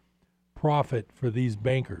pure profit for these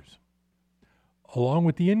bankers. Along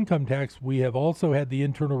with the income tax, we have also had the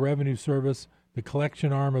Internal Revenue Service, the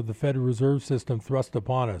collection arm of the Federal Reserve System, thrust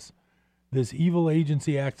upon us. This evil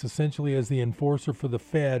agency acts essentially as the enforcer for the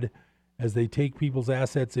Fed as they take people's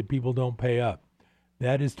assets that people don't pay up.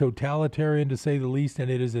 That is totalitarian to say the least,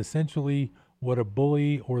 and it is essentially what a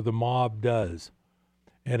bully or the mob does.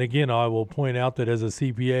 And again, I will point out that as a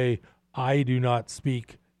CPA, I do not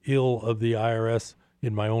speak ill of the IRS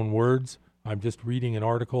in my own words. I'm just reading an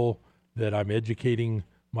article that I'm educating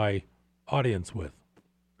my audience with.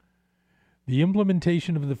 The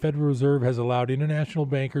implementation of the Federal Reserve has allowed international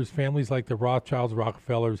bankers, families like the Rothschilds,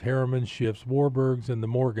 Rockefellers, Harrimans, Schiffs, Warburgs, and the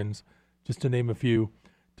Morgans, just to name a few,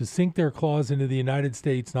 to sink their claws into the United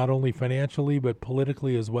States, not only financially but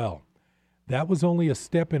politically as well. That was only a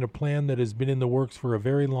step in a plan that has been in the works for a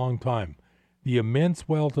very long time. The immense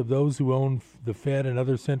wealth of those who own the Fed and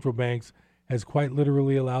other central banks has quite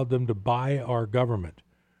literally allowed them to buy our government.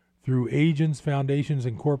 Through agents, foundations,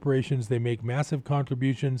 and corporations, they make massive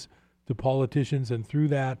contributions to politicians, and through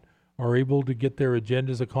that are able to get their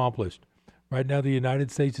agendas accomplished. Right now, the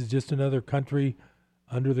United States is just another country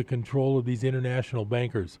under the control of these international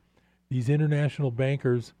bankers. These international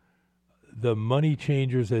bankers, the money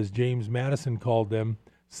changers, as James Madison called them,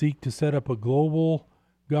 seek to set up a global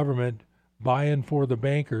government by and for the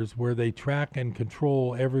bankers where they track and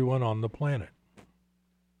control everyone on the planet.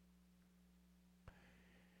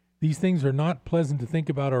 These things are not pleasant to think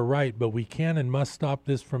about or write, but we can and must stop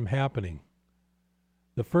this from happening.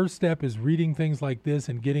 The first step is reading things like this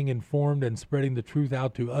and getting informed and spreading the truth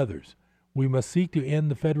out to others. We must seek to end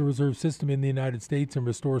the Federal Reserve System in the United States and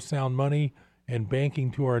restore sound money and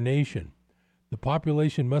banking to our nation. The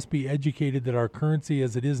population must be educated that our currency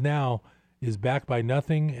as it is now is backed by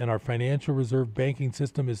nothing and our financial reserve banking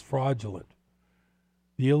system is fraudulent.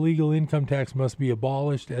 The illegal income tax must be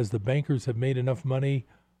abolished as the bankers have made enough money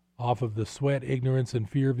off of the sweat, ignorance, and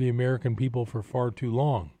fear of the American people for far too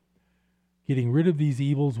long. Getting rid of these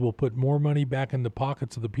evils will put more money back in the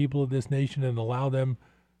pockets of the people of this nation and allow them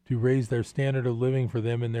to raise their standard of living for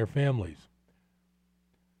them and their families.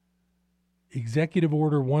 Executive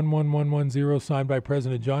Order 11110, signed by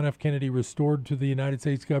President John F. Kennedy, restored to the United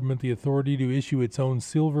States government the authority to issue its own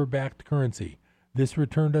silver-backed currency. This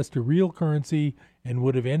returned us to real currency and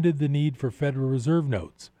would have ended the need for Federal Reserve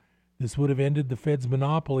notes. This would have ended the Fed's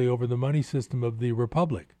monopoly over the money system of the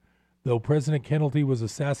Republic. Though President Kennedy was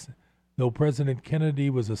assassinated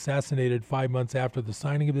 5 months after the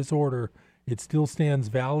signing of this order, it still stands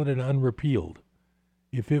valid and unrepealed.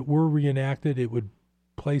 If it were reenacted, it would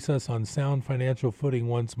place us on sound financial footing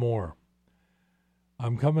once more.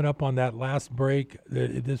 I'm coming up on that last break.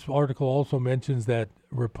 This article also mentions that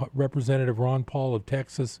Representative Ron Paul of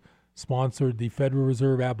Texas sponsored the Federal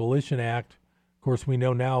Reserve Abolition Act. Of course, we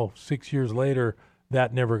know now, 6 years later,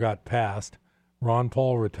 that never got passed. Ron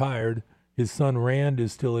Paul retired. His son Rand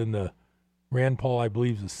is still in the... Rand Paul, I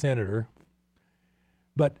believe, is a senator.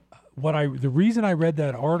 But the reason I read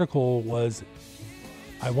that article was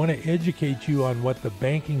I want to educate you on what the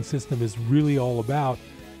banking system is really all about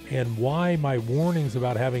and why my warnings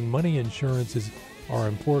about having money insurance are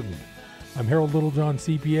important. I'm Harold Littlejohn,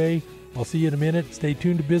 CPA. I'll see you in a minute. Stay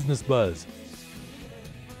tuned to Business Buzz.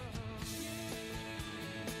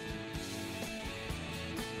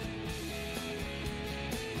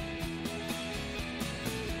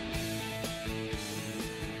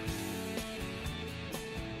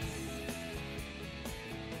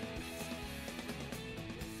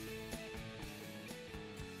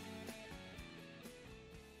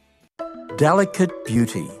 Delicate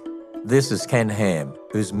Beauty. This is Ken Ham,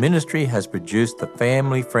 whose ministry has produced the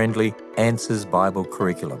family-friendly Answers Bible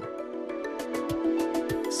curriculum.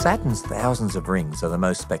 Saturn's thousands of rings are the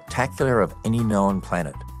most spectacular of any known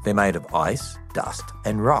planet. They're made of ice, dust,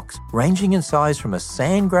 and rocks, ranging in size from a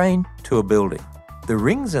sand grain to a building. The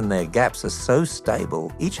rings and their gaps are so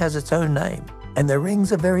stable, each has its own name. And the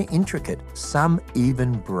rings are very intricate, some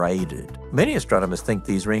even braided. Many astronomers think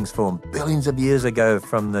these rings formed billions of years ago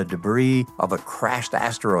from the debris of a crashed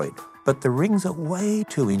asteroid, but the rings are way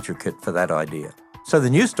too intricate for that idea. So the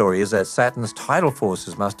news story is that Saturn's tidal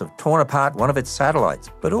forces must have torn apart one of its satellites,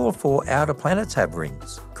 but all 4 outer planets have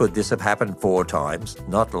rings. Could this have happened 4 times?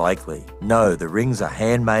 Not likely. No, the rings are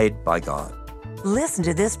handmade by God. Listen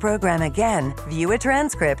to this program again, view a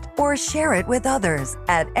transcript, or share it with others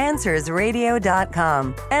at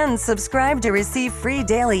AnswersRadio.com. And subscribe to receive free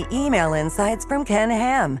daily email insights from Ken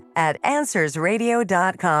Ham at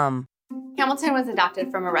AnswersRadio.com. Hamilton was adopted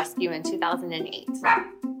from a rescue in 2008.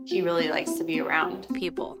 He really likes to be around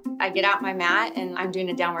people. I get out my mat and I'm doing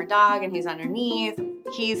a downward dog and he's underneath.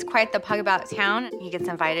 He's quite the pug about town. He gets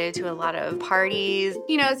invited to a lot of parties.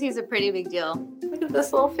 He knows he's a pretty big deal. Look at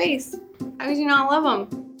this little face. How could you not love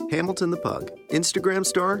him? Hamilton the Pug, Instagram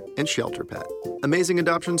star, and shelter pet. Amazing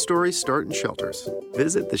adoption stories start in shelters.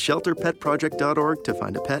 Visit theshelterpetproject.org to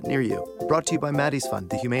find a pet near you. Brought to you by Maddie's Fund,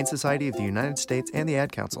 the Humane Society of the United States, and the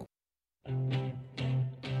Ad Council.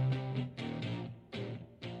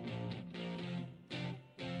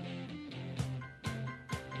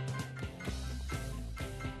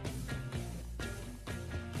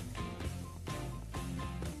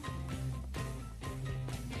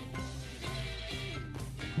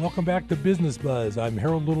 Welcome back to Business Buzz. I'm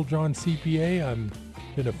Harold Littlejohn, CPA. I'm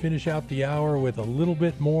going to finish out the hour with a little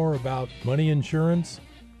bit more about money insurance.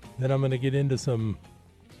 Then I'm going to get into some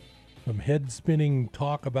head-spinning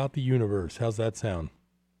talk about the universe. How's that sound?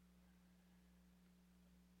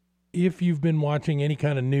 If you've been watching any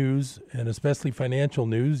kind of news, and especially financial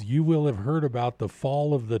news, you will have heard about the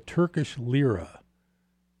fall of the Turkish lira.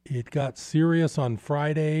 It got serious on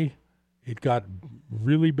Friday. It got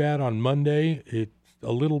really bad on Monday. It's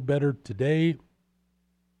a little better today.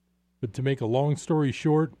 But to make a long story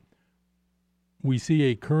short, we see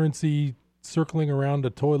a currency circling around a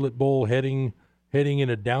toilet bowl heading in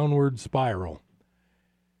a downward spiral.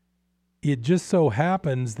 It just so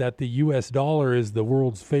happens that the U.S. dollar is the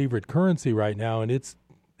world's favorite currency right now, and it's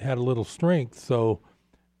had a little strength. So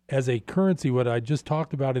as a currency, what I just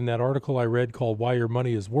talked about in that article I read called Why Your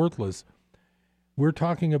Money is Worthless, we're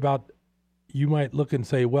talking about, you might look and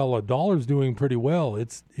say, well, a dollar's doing pretty well.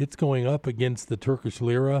 It's going up against the Turkish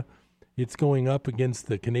lira. It's going up against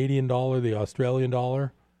the Canadian dollar, the Australian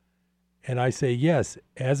dollar. And I say, yes,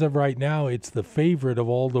 as of right now, it's the favorite of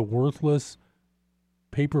all the worthless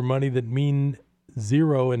paper money that mean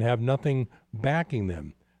zero and have nothing backing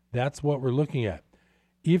them. That's what we're looking at.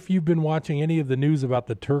 If you've been watching any of the news about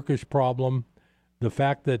the Turkish problem, the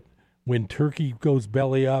fact that when Turkey goes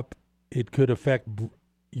belly up, it could affect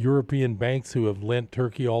European banks who have lent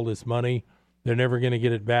Turkey all this money. They're never going to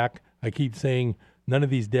get it back. I keep saying none of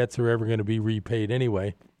these debts are ever going to be repaid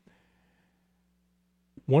anyway.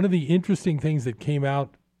 One of the interesting things that came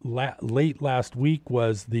out late last week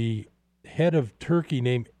was the head of Turkey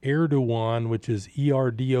named Erdogan, which is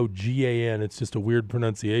Erdogan. It's just a weird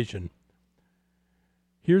pronunciation.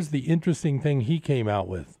 Here's the interesting thing he came out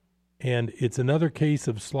with, and it's another case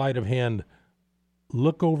of sleight of hand.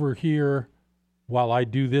 Look over here while I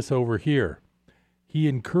do this over here. He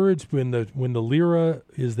encouraged when the lira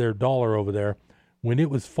is their dollar over there, when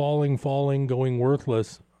it was falling, going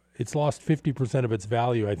worthless, it's lost 50% of its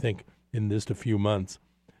value, I think, in just a few months.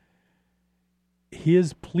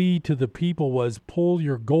 His plea to the people was pull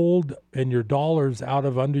your gold and your dollars out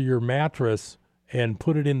of under your mattress and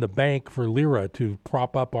put it in the bank for lira to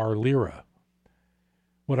prop up our lira.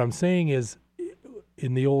 What I'm saying is,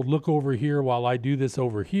 in the old look over here while I do this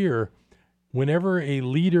over here, whenever a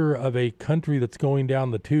leader of a country that's going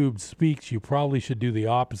down the tubes speaks, you probably should do the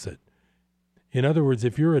opposite. In other words,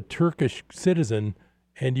 if you're a Turkish citizen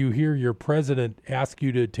and you hear your president ask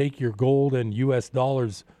you to take your gold and U.S.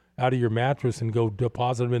 dollars out of your mattress and go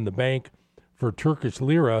deposit them in the bank for Turkish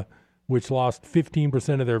lira, which lost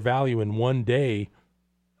 15% of their value in one day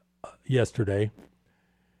yesterday,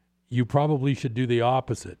 you probably should do the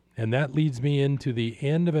opposite. And that leads me into the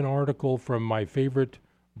end of an article from my favorite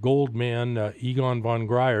gold man, Egon von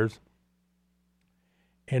Greyerz.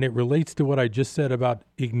 And it relates to what I just said about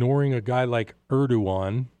ignoring a guy like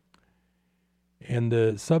Erdogan. And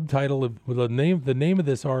the subtitle of the name of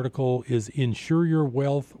this article is Insure Your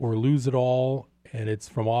Wealth or Lose It All, and it's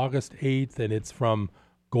from August 8th, and it's from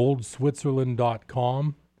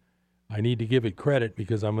goldswitzerland.com. I need to give it credit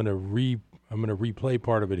because I'm going to replay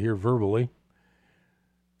part of it here verbally.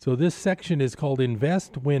 So this section is called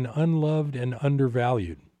Invest When Unloved and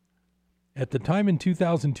Undervalued. At the time in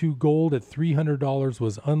 2002, gold at $300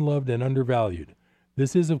 was unloved and undervalued.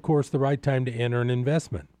 This is, of course, the right time to enter an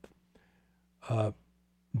investment.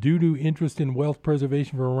 Due to interest in wealth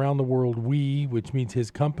preservation from around the world, which means his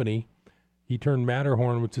company, he turned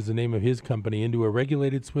Matterhorn, which is the name of his company, into a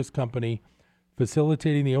regulated Swiss company,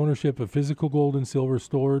 facilitating the ownership of physical gold and silver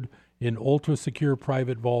stored in ultra-secure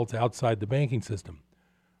private vaults outside the banking system.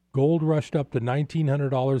 Gold rushed up to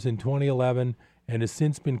 $1,900 in 2011 and has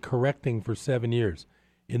since been correcting for 7 years.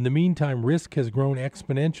 In the meantime, risk has grown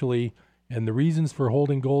exponentially, and the reasons for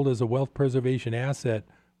holding gold as a wealth preservation asset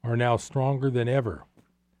are now stronger than ever.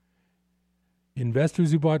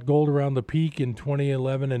 Investors who bought gold around the peak in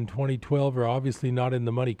 2011 and 2012 are obviously not in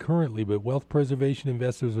the money currently, but wealth preservation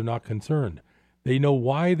investors are not concerned. They know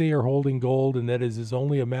why they are holding gold, and that is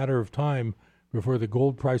only a matter of time before the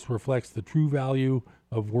gold price reflects the true value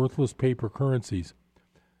of worthless paper currencies.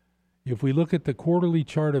 If we look at the quarterly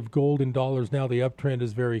chart of gold in dollars now, the uptrend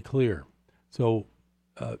is very clear. So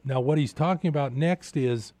now what he's talking about next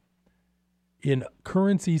is in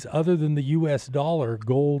currencies other than the U.S. dollar,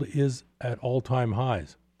 gold is at all-time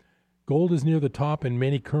highs. Gold is near the top in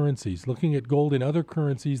many currencies. Looking at gold in other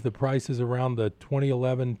currencies, the price is around the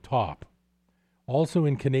 2011 top. Also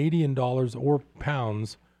in Canadian dollars or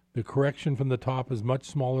pounds, the correction from the top is much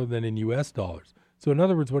smaller than in U.S. dollars. So in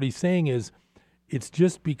other words, what he's saying is it's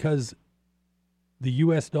just because the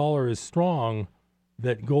U.S. dollar is strong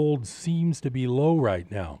that gold seems to be low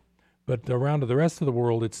right now. But around the rest of the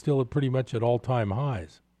world, it's still pretty much at all-time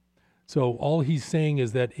highs. So all he's saying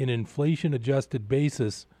is that in inflation-adjusted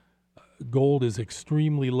basis, gold is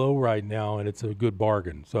extremely low right now, and it's a good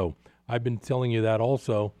bargain. So I've been telling you that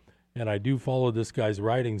also, and I do follow this guy's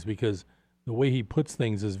writings because the way he puts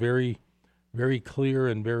things is very, very clear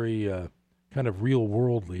and very kind of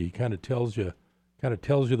real-worldly. He kind of tells you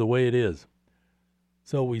the way it is.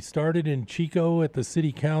 So we started in Chico at the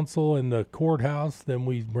city council and the courthouse. Then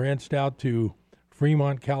we branched out to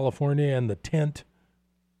Fremont, California, and the tent,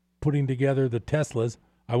 putting together the Teslas.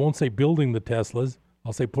 I won't say building the Teslas.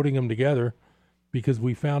 I'll say putting them together because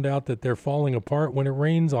we found out that they're falling apart when it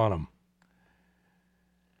rains on them.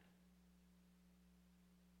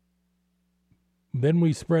 Then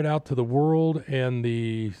we spread out to the world and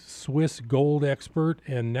the Swiss gold expert,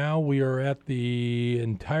 and now we are at the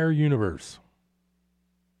entire universe.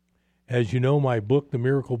 As you know, my book, The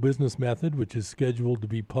Miracle Business Method, which is scheduled to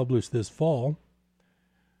be published this fall,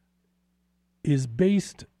 is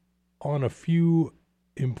based on a few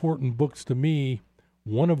important books to me,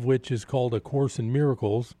 one of which is called A Course in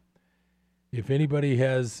Miracles. If anybody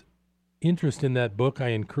has interest in that book, I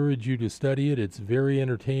encourage you to study it. It's very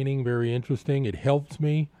entertaining, very interesting. It helps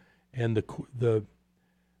me, and the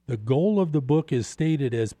goal of the book is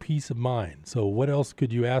stated as peace of mind. So what else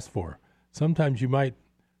could you ask for? Sometimes you might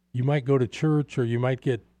go to church, or you might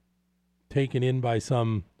get taken in by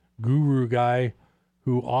some guru guy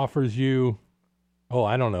who offers you,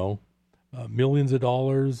 millions of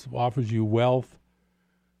dollars, offers you wealth.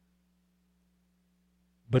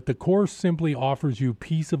 But the Course simply offers you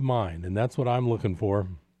peace of mind, and that's what I'm looking for.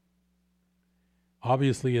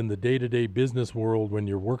 Obviously, in the day-to-day business world, when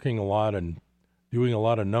you're working a lot and doing a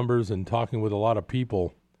lot of numbers and talking with a lot of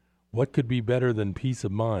people, what could be better than peace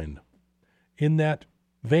of mind? In that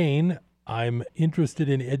vein, I'm interested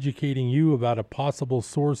in educating you about a possible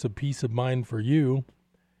source of peace of mind for you.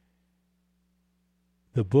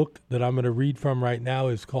 The book that I'm going to read from right now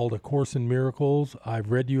is called A Course in Miracles.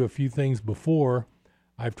 I've read you a few things before.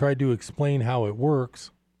 I've tried to explain how it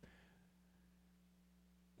works.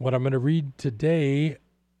 What I'm going to read today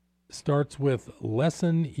starts with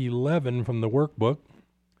Lesson 11 from the workbook.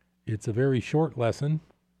 It's a very short lesson,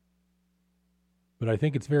 but I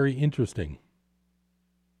think it's very interesting.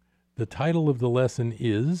 The title of the lesson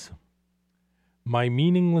is, My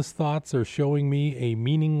Meaningless Thoughts Are Showing Me a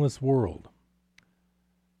Meaningless World.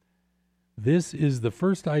 This is the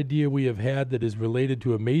first idea we have had that is related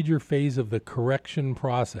to a major phase of the correction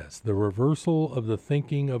process, the reversal of the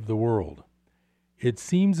thinking of the world. It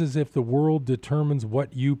seems as if the world determines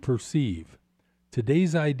what you perceive.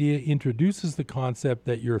 Today's idea introduces the concept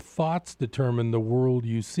that your thoughts determine the world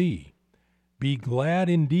you see. Be glad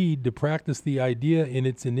indeed to practice the idea in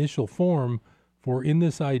its initial form, for in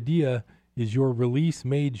this idea is your release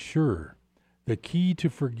made sure. The key to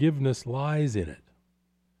forgiveness lies in it.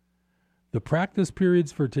 The practice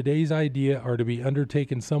periods for today's idea are to be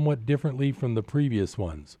undertaken somewhat differently from the previous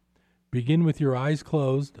ones. Begin with your eyes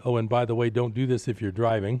closed. Oh, and by the way, don't do this if you're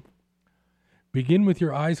driving. Begin with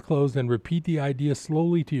your eyes closed and repeat the idea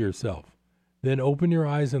slowly to yourself. Then open your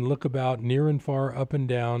eyes and look about near and far, up and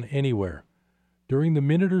down, anywhere. During the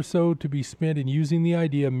minute or so to be spent in using the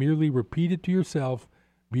idea, merely repeat it to yourself,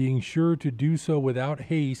 being sure to do so without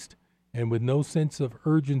haste and with no sense of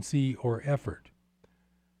urgency or effort.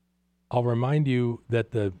 I'll remind you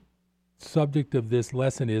that the subject of this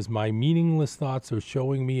lesson is, My Meaningless Thoughts Are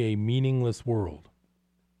Showing Me a Meaningless World.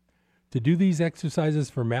 To do these exercises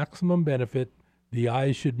for maximum benefit, the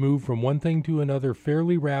eyes should move from one thing to another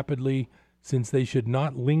fairly rapidly, since they should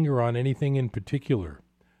not linger on anything in particular.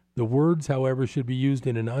 The words, however, should be used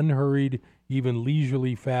in an unhurried, even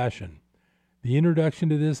leisurely fashion. The introduction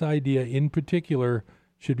to this idea in particular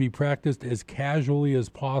should be practiced as casually as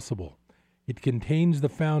possible. It contains the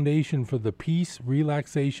foundation for the peace,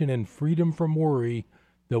 relaxation, and freedom from worry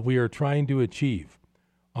that we are trying to achieve.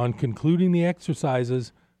 On concluding the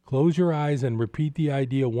exercises, close your eyes and repeat the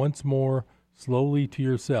idea once more, slowly to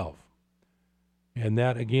yourself. And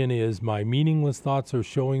that again is, My meaningless thoughts are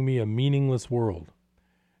showing me a meaningless world.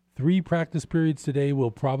 3 practice periods today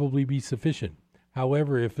will probably be sufficient.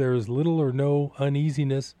 However, if there is little or no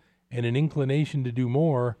uneasiness and an inclination to do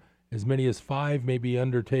more, as many as 5 may be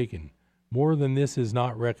undertaken. More than this is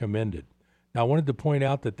not recommended. Now, I wanted to point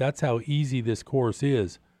out that that's how easy this course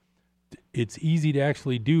is. It's easy to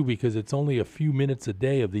actually do because it's only a few minutes a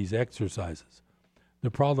day of these exercises.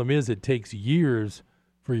 The problem is it takes years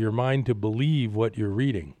for your mind to believe what you're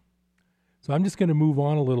reading. So I'm just going to move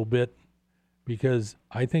on a little bit because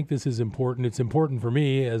I think this is important. It's important for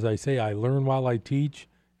me. As I say, I learn while I teach,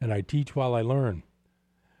 and I teach while I learn.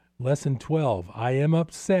 Lesson 12, I am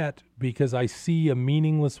upset because I see a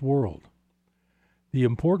meaningless world. The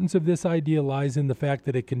importance of this idea lies in the fact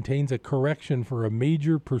that it contains a correction for a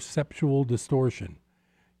major perceptual distortion.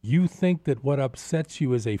 You think that what upsets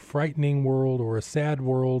you is a frightening world or a sad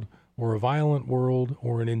world or a violent world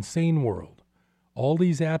or an insane world. All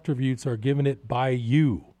these attributes are given it by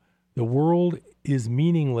you. The world is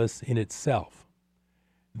meaningless in itself.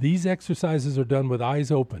 These exercises are done with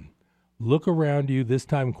eyes open. Look around you, this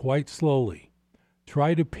time quite slowly.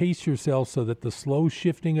 Try to pace yourself so that the slow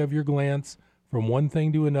shifting of your glance from one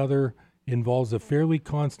thing to another involves a fairly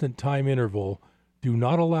constant time interval. Do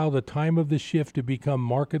not allow the time of the shift to become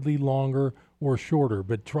markedly longer or shorter,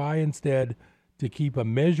 but try instead to keep a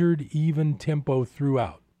measured, even tempo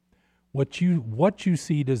throughout. What you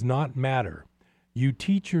see does not matter. You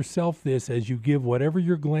teach yourself this as you give whatever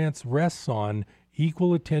your glance rests on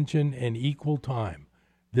equal attention and equal time.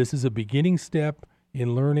 This is a beginning step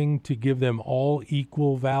in learning to give them all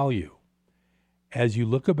equal value. As you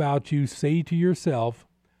look about you, say to yourself,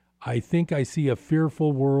 I think I see a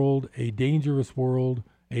fearful world, a dangerous world,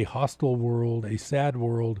 a hostile world, a sad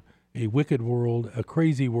world, a wicked world, a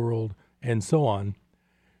crazy world, and so on,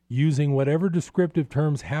 using whatever descriptive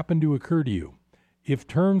terms happen to occur to you. If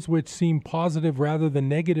terms which seem positive rather than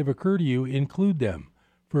negative occur to you, include them.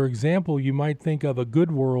 For example, you might think of a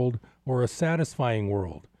good world or a satisfying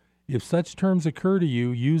world. If such terms occur to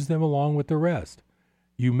you, use them along with the rest.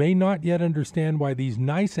 You may not yet understand why these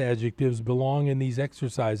nice adjectives belong in these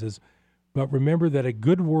exercises, but remember that a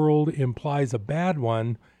good world implies a bad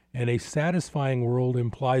one, and a satisfying world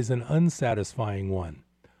implies an unsatisfying one.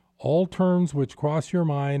 All terms which cross your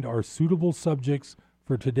mind are suitable subjects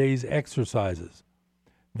for today's exercises.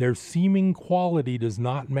 Their seeming quality does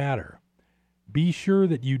not matter. Be sure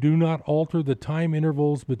that you do not alter the time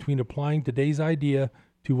intervals between applying today's idea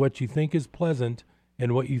to what you think is pleasant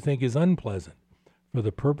and what you think is unpleasant. For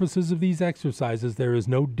the purposes of these exercises, there is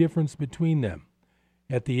no difference between them.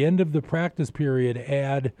 At the end of the practice period,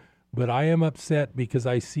 add, but I am upset because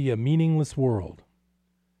I see a meaningless world.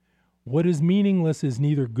 What is meaningless is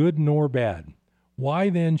neither good nor bad. Why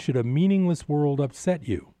then should a meaningless world upset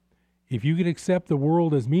you? If you could accept the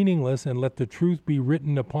world as meaningless and let the truth be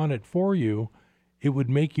written upon it for you, it would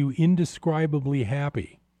make you indescribably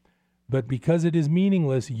happy. But because it is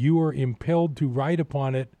meaningless, you are impelled to write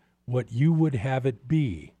upon it what you would have it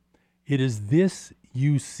be. It is this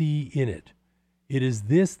you see in it. It is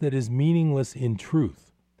this that is meaningless in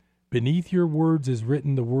truth. Beneath your words is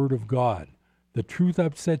written the word of God. The truth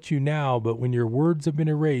upsets you now, but when your words have been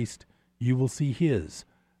erased, you will see His.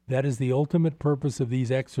 That is the ultimate purpose of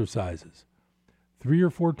these exercises. 3 or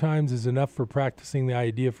 4 times is enough for practicing the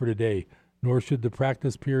idea for today, nor should the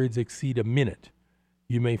practice periods exceed a minute.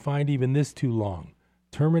 You may find even this too long.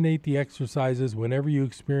 Terminate the exercises whenever you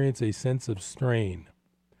experience a sense of strain.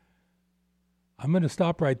 I'm going to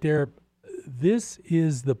stop right there. This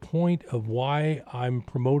is the point of why I'm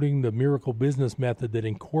promoting the Miracle Business Method that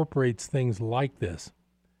incorporates things like this.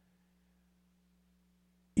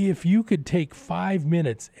 If you could take 5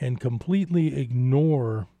 minutes and completely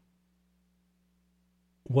ignore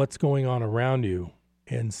what's going on around you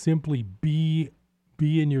and simply be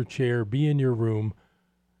in your chair, be in your room,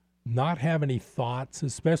 not have any thoughts,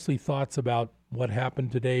 especially thoughts about what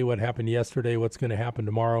happened today, what happened yesterday, what's going to happen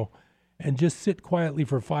tomorrow, and just sit quietly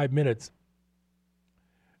for 5 minutes,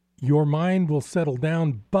 your mind will settle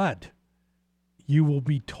down, but you will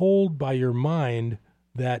be told by your mind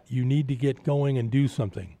that you need to get going and do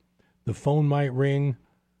something. The phone might ring,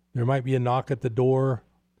 there might be a knock at the door,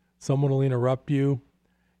 someone will interrupt you.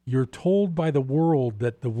 You're told by the world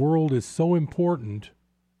that the world is so important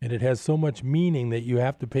and it has so much meaning that you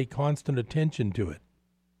have to pay constant attention to it.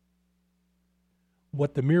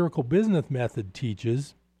 What the Miracle Business Method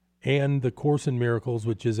teaches, and the Course in Miracles,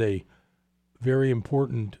 which is a very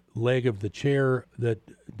important leg of the chair that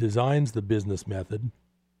designs the business method,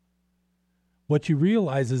 what you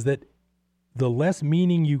realize is that the less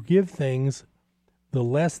meaning you give things, the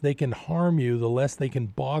less they can harm you, the less they can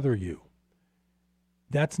bother you.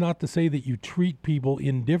 That's not to say that you treat people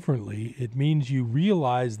indifferently. It means you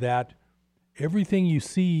realize that everything you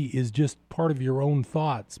see is just part of your own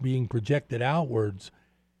thoughts being projected outwards.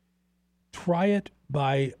 Try it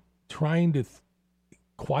by trying to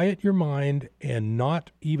quiet your mind and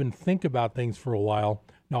not even think about things for a while.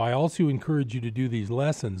 Now, I also encourage you to do these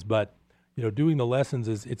lessons, but doing the lessons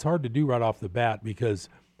it's hard to do right off the bat, because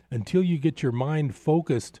until you get your mind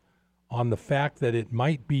focused on the fact that it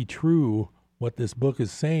might be true what this book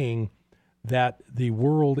is saying, that the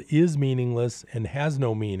world is meaningless and has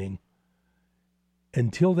no meaning,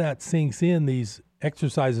 until that sinks in, these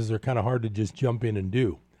exercises are kind of hard to just jump in and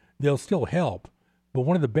do. They'll still help, but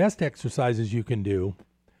one of the best exercises you can do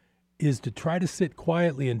is to try to sit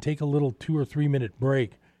quietly and take a little 2 or 3 minute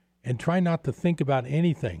break and try not to think about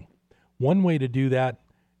anything. One way to do that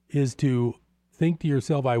is to think to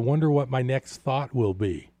yourself, I wonder what my next thought will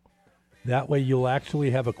be. That way you'll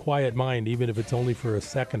actually have a quiet mind, even if it's only for a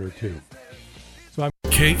second or two. So I'm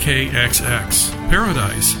KKXX,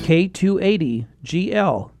 Paradise.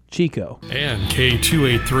 K280GL, Chico. And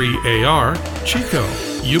K283AR, Chico,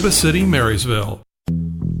 Yuba City, Marysville.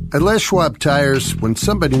 At Les Schwab Tires, when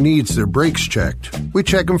somebody needs their brakes checked, we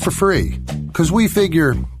check them for free. Because we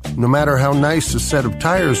figure, no matter how nice a set of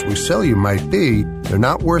tires we sell you might be, they're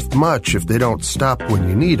not worth much if they don't stop when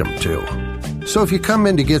you need them to. So if you come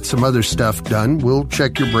in to get some other stuff done, we'll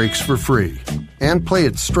check your brakes for free and play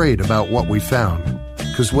it straight about what we found.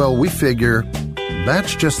 Because, well, we figure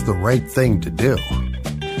that's just the right thing to do.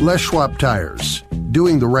 Les Schwab Tires.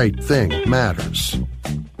 Doing the right thing matters.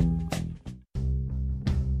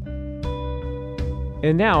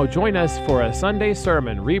 And now join us for a Sunday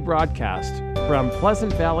sermon rebroadcast from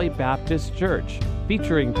Pleasant Valley Baptist Church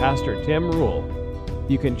featuring Pastor Tim Rule.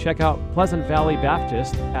 You can check out Pleasant Valley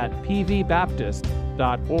Baptist at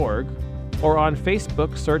pvbaptist.org or on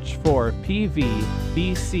Facebook search for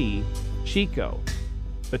PVBC Chico.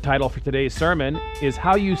 The title for today's sermon is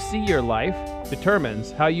How You See Your Life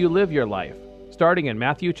Determines How You Live Your Life, starting in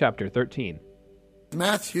Matthew chapter 13.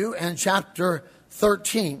 Matthew and chapter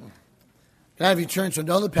 13. Can I have you turn to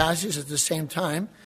another passage at the same time?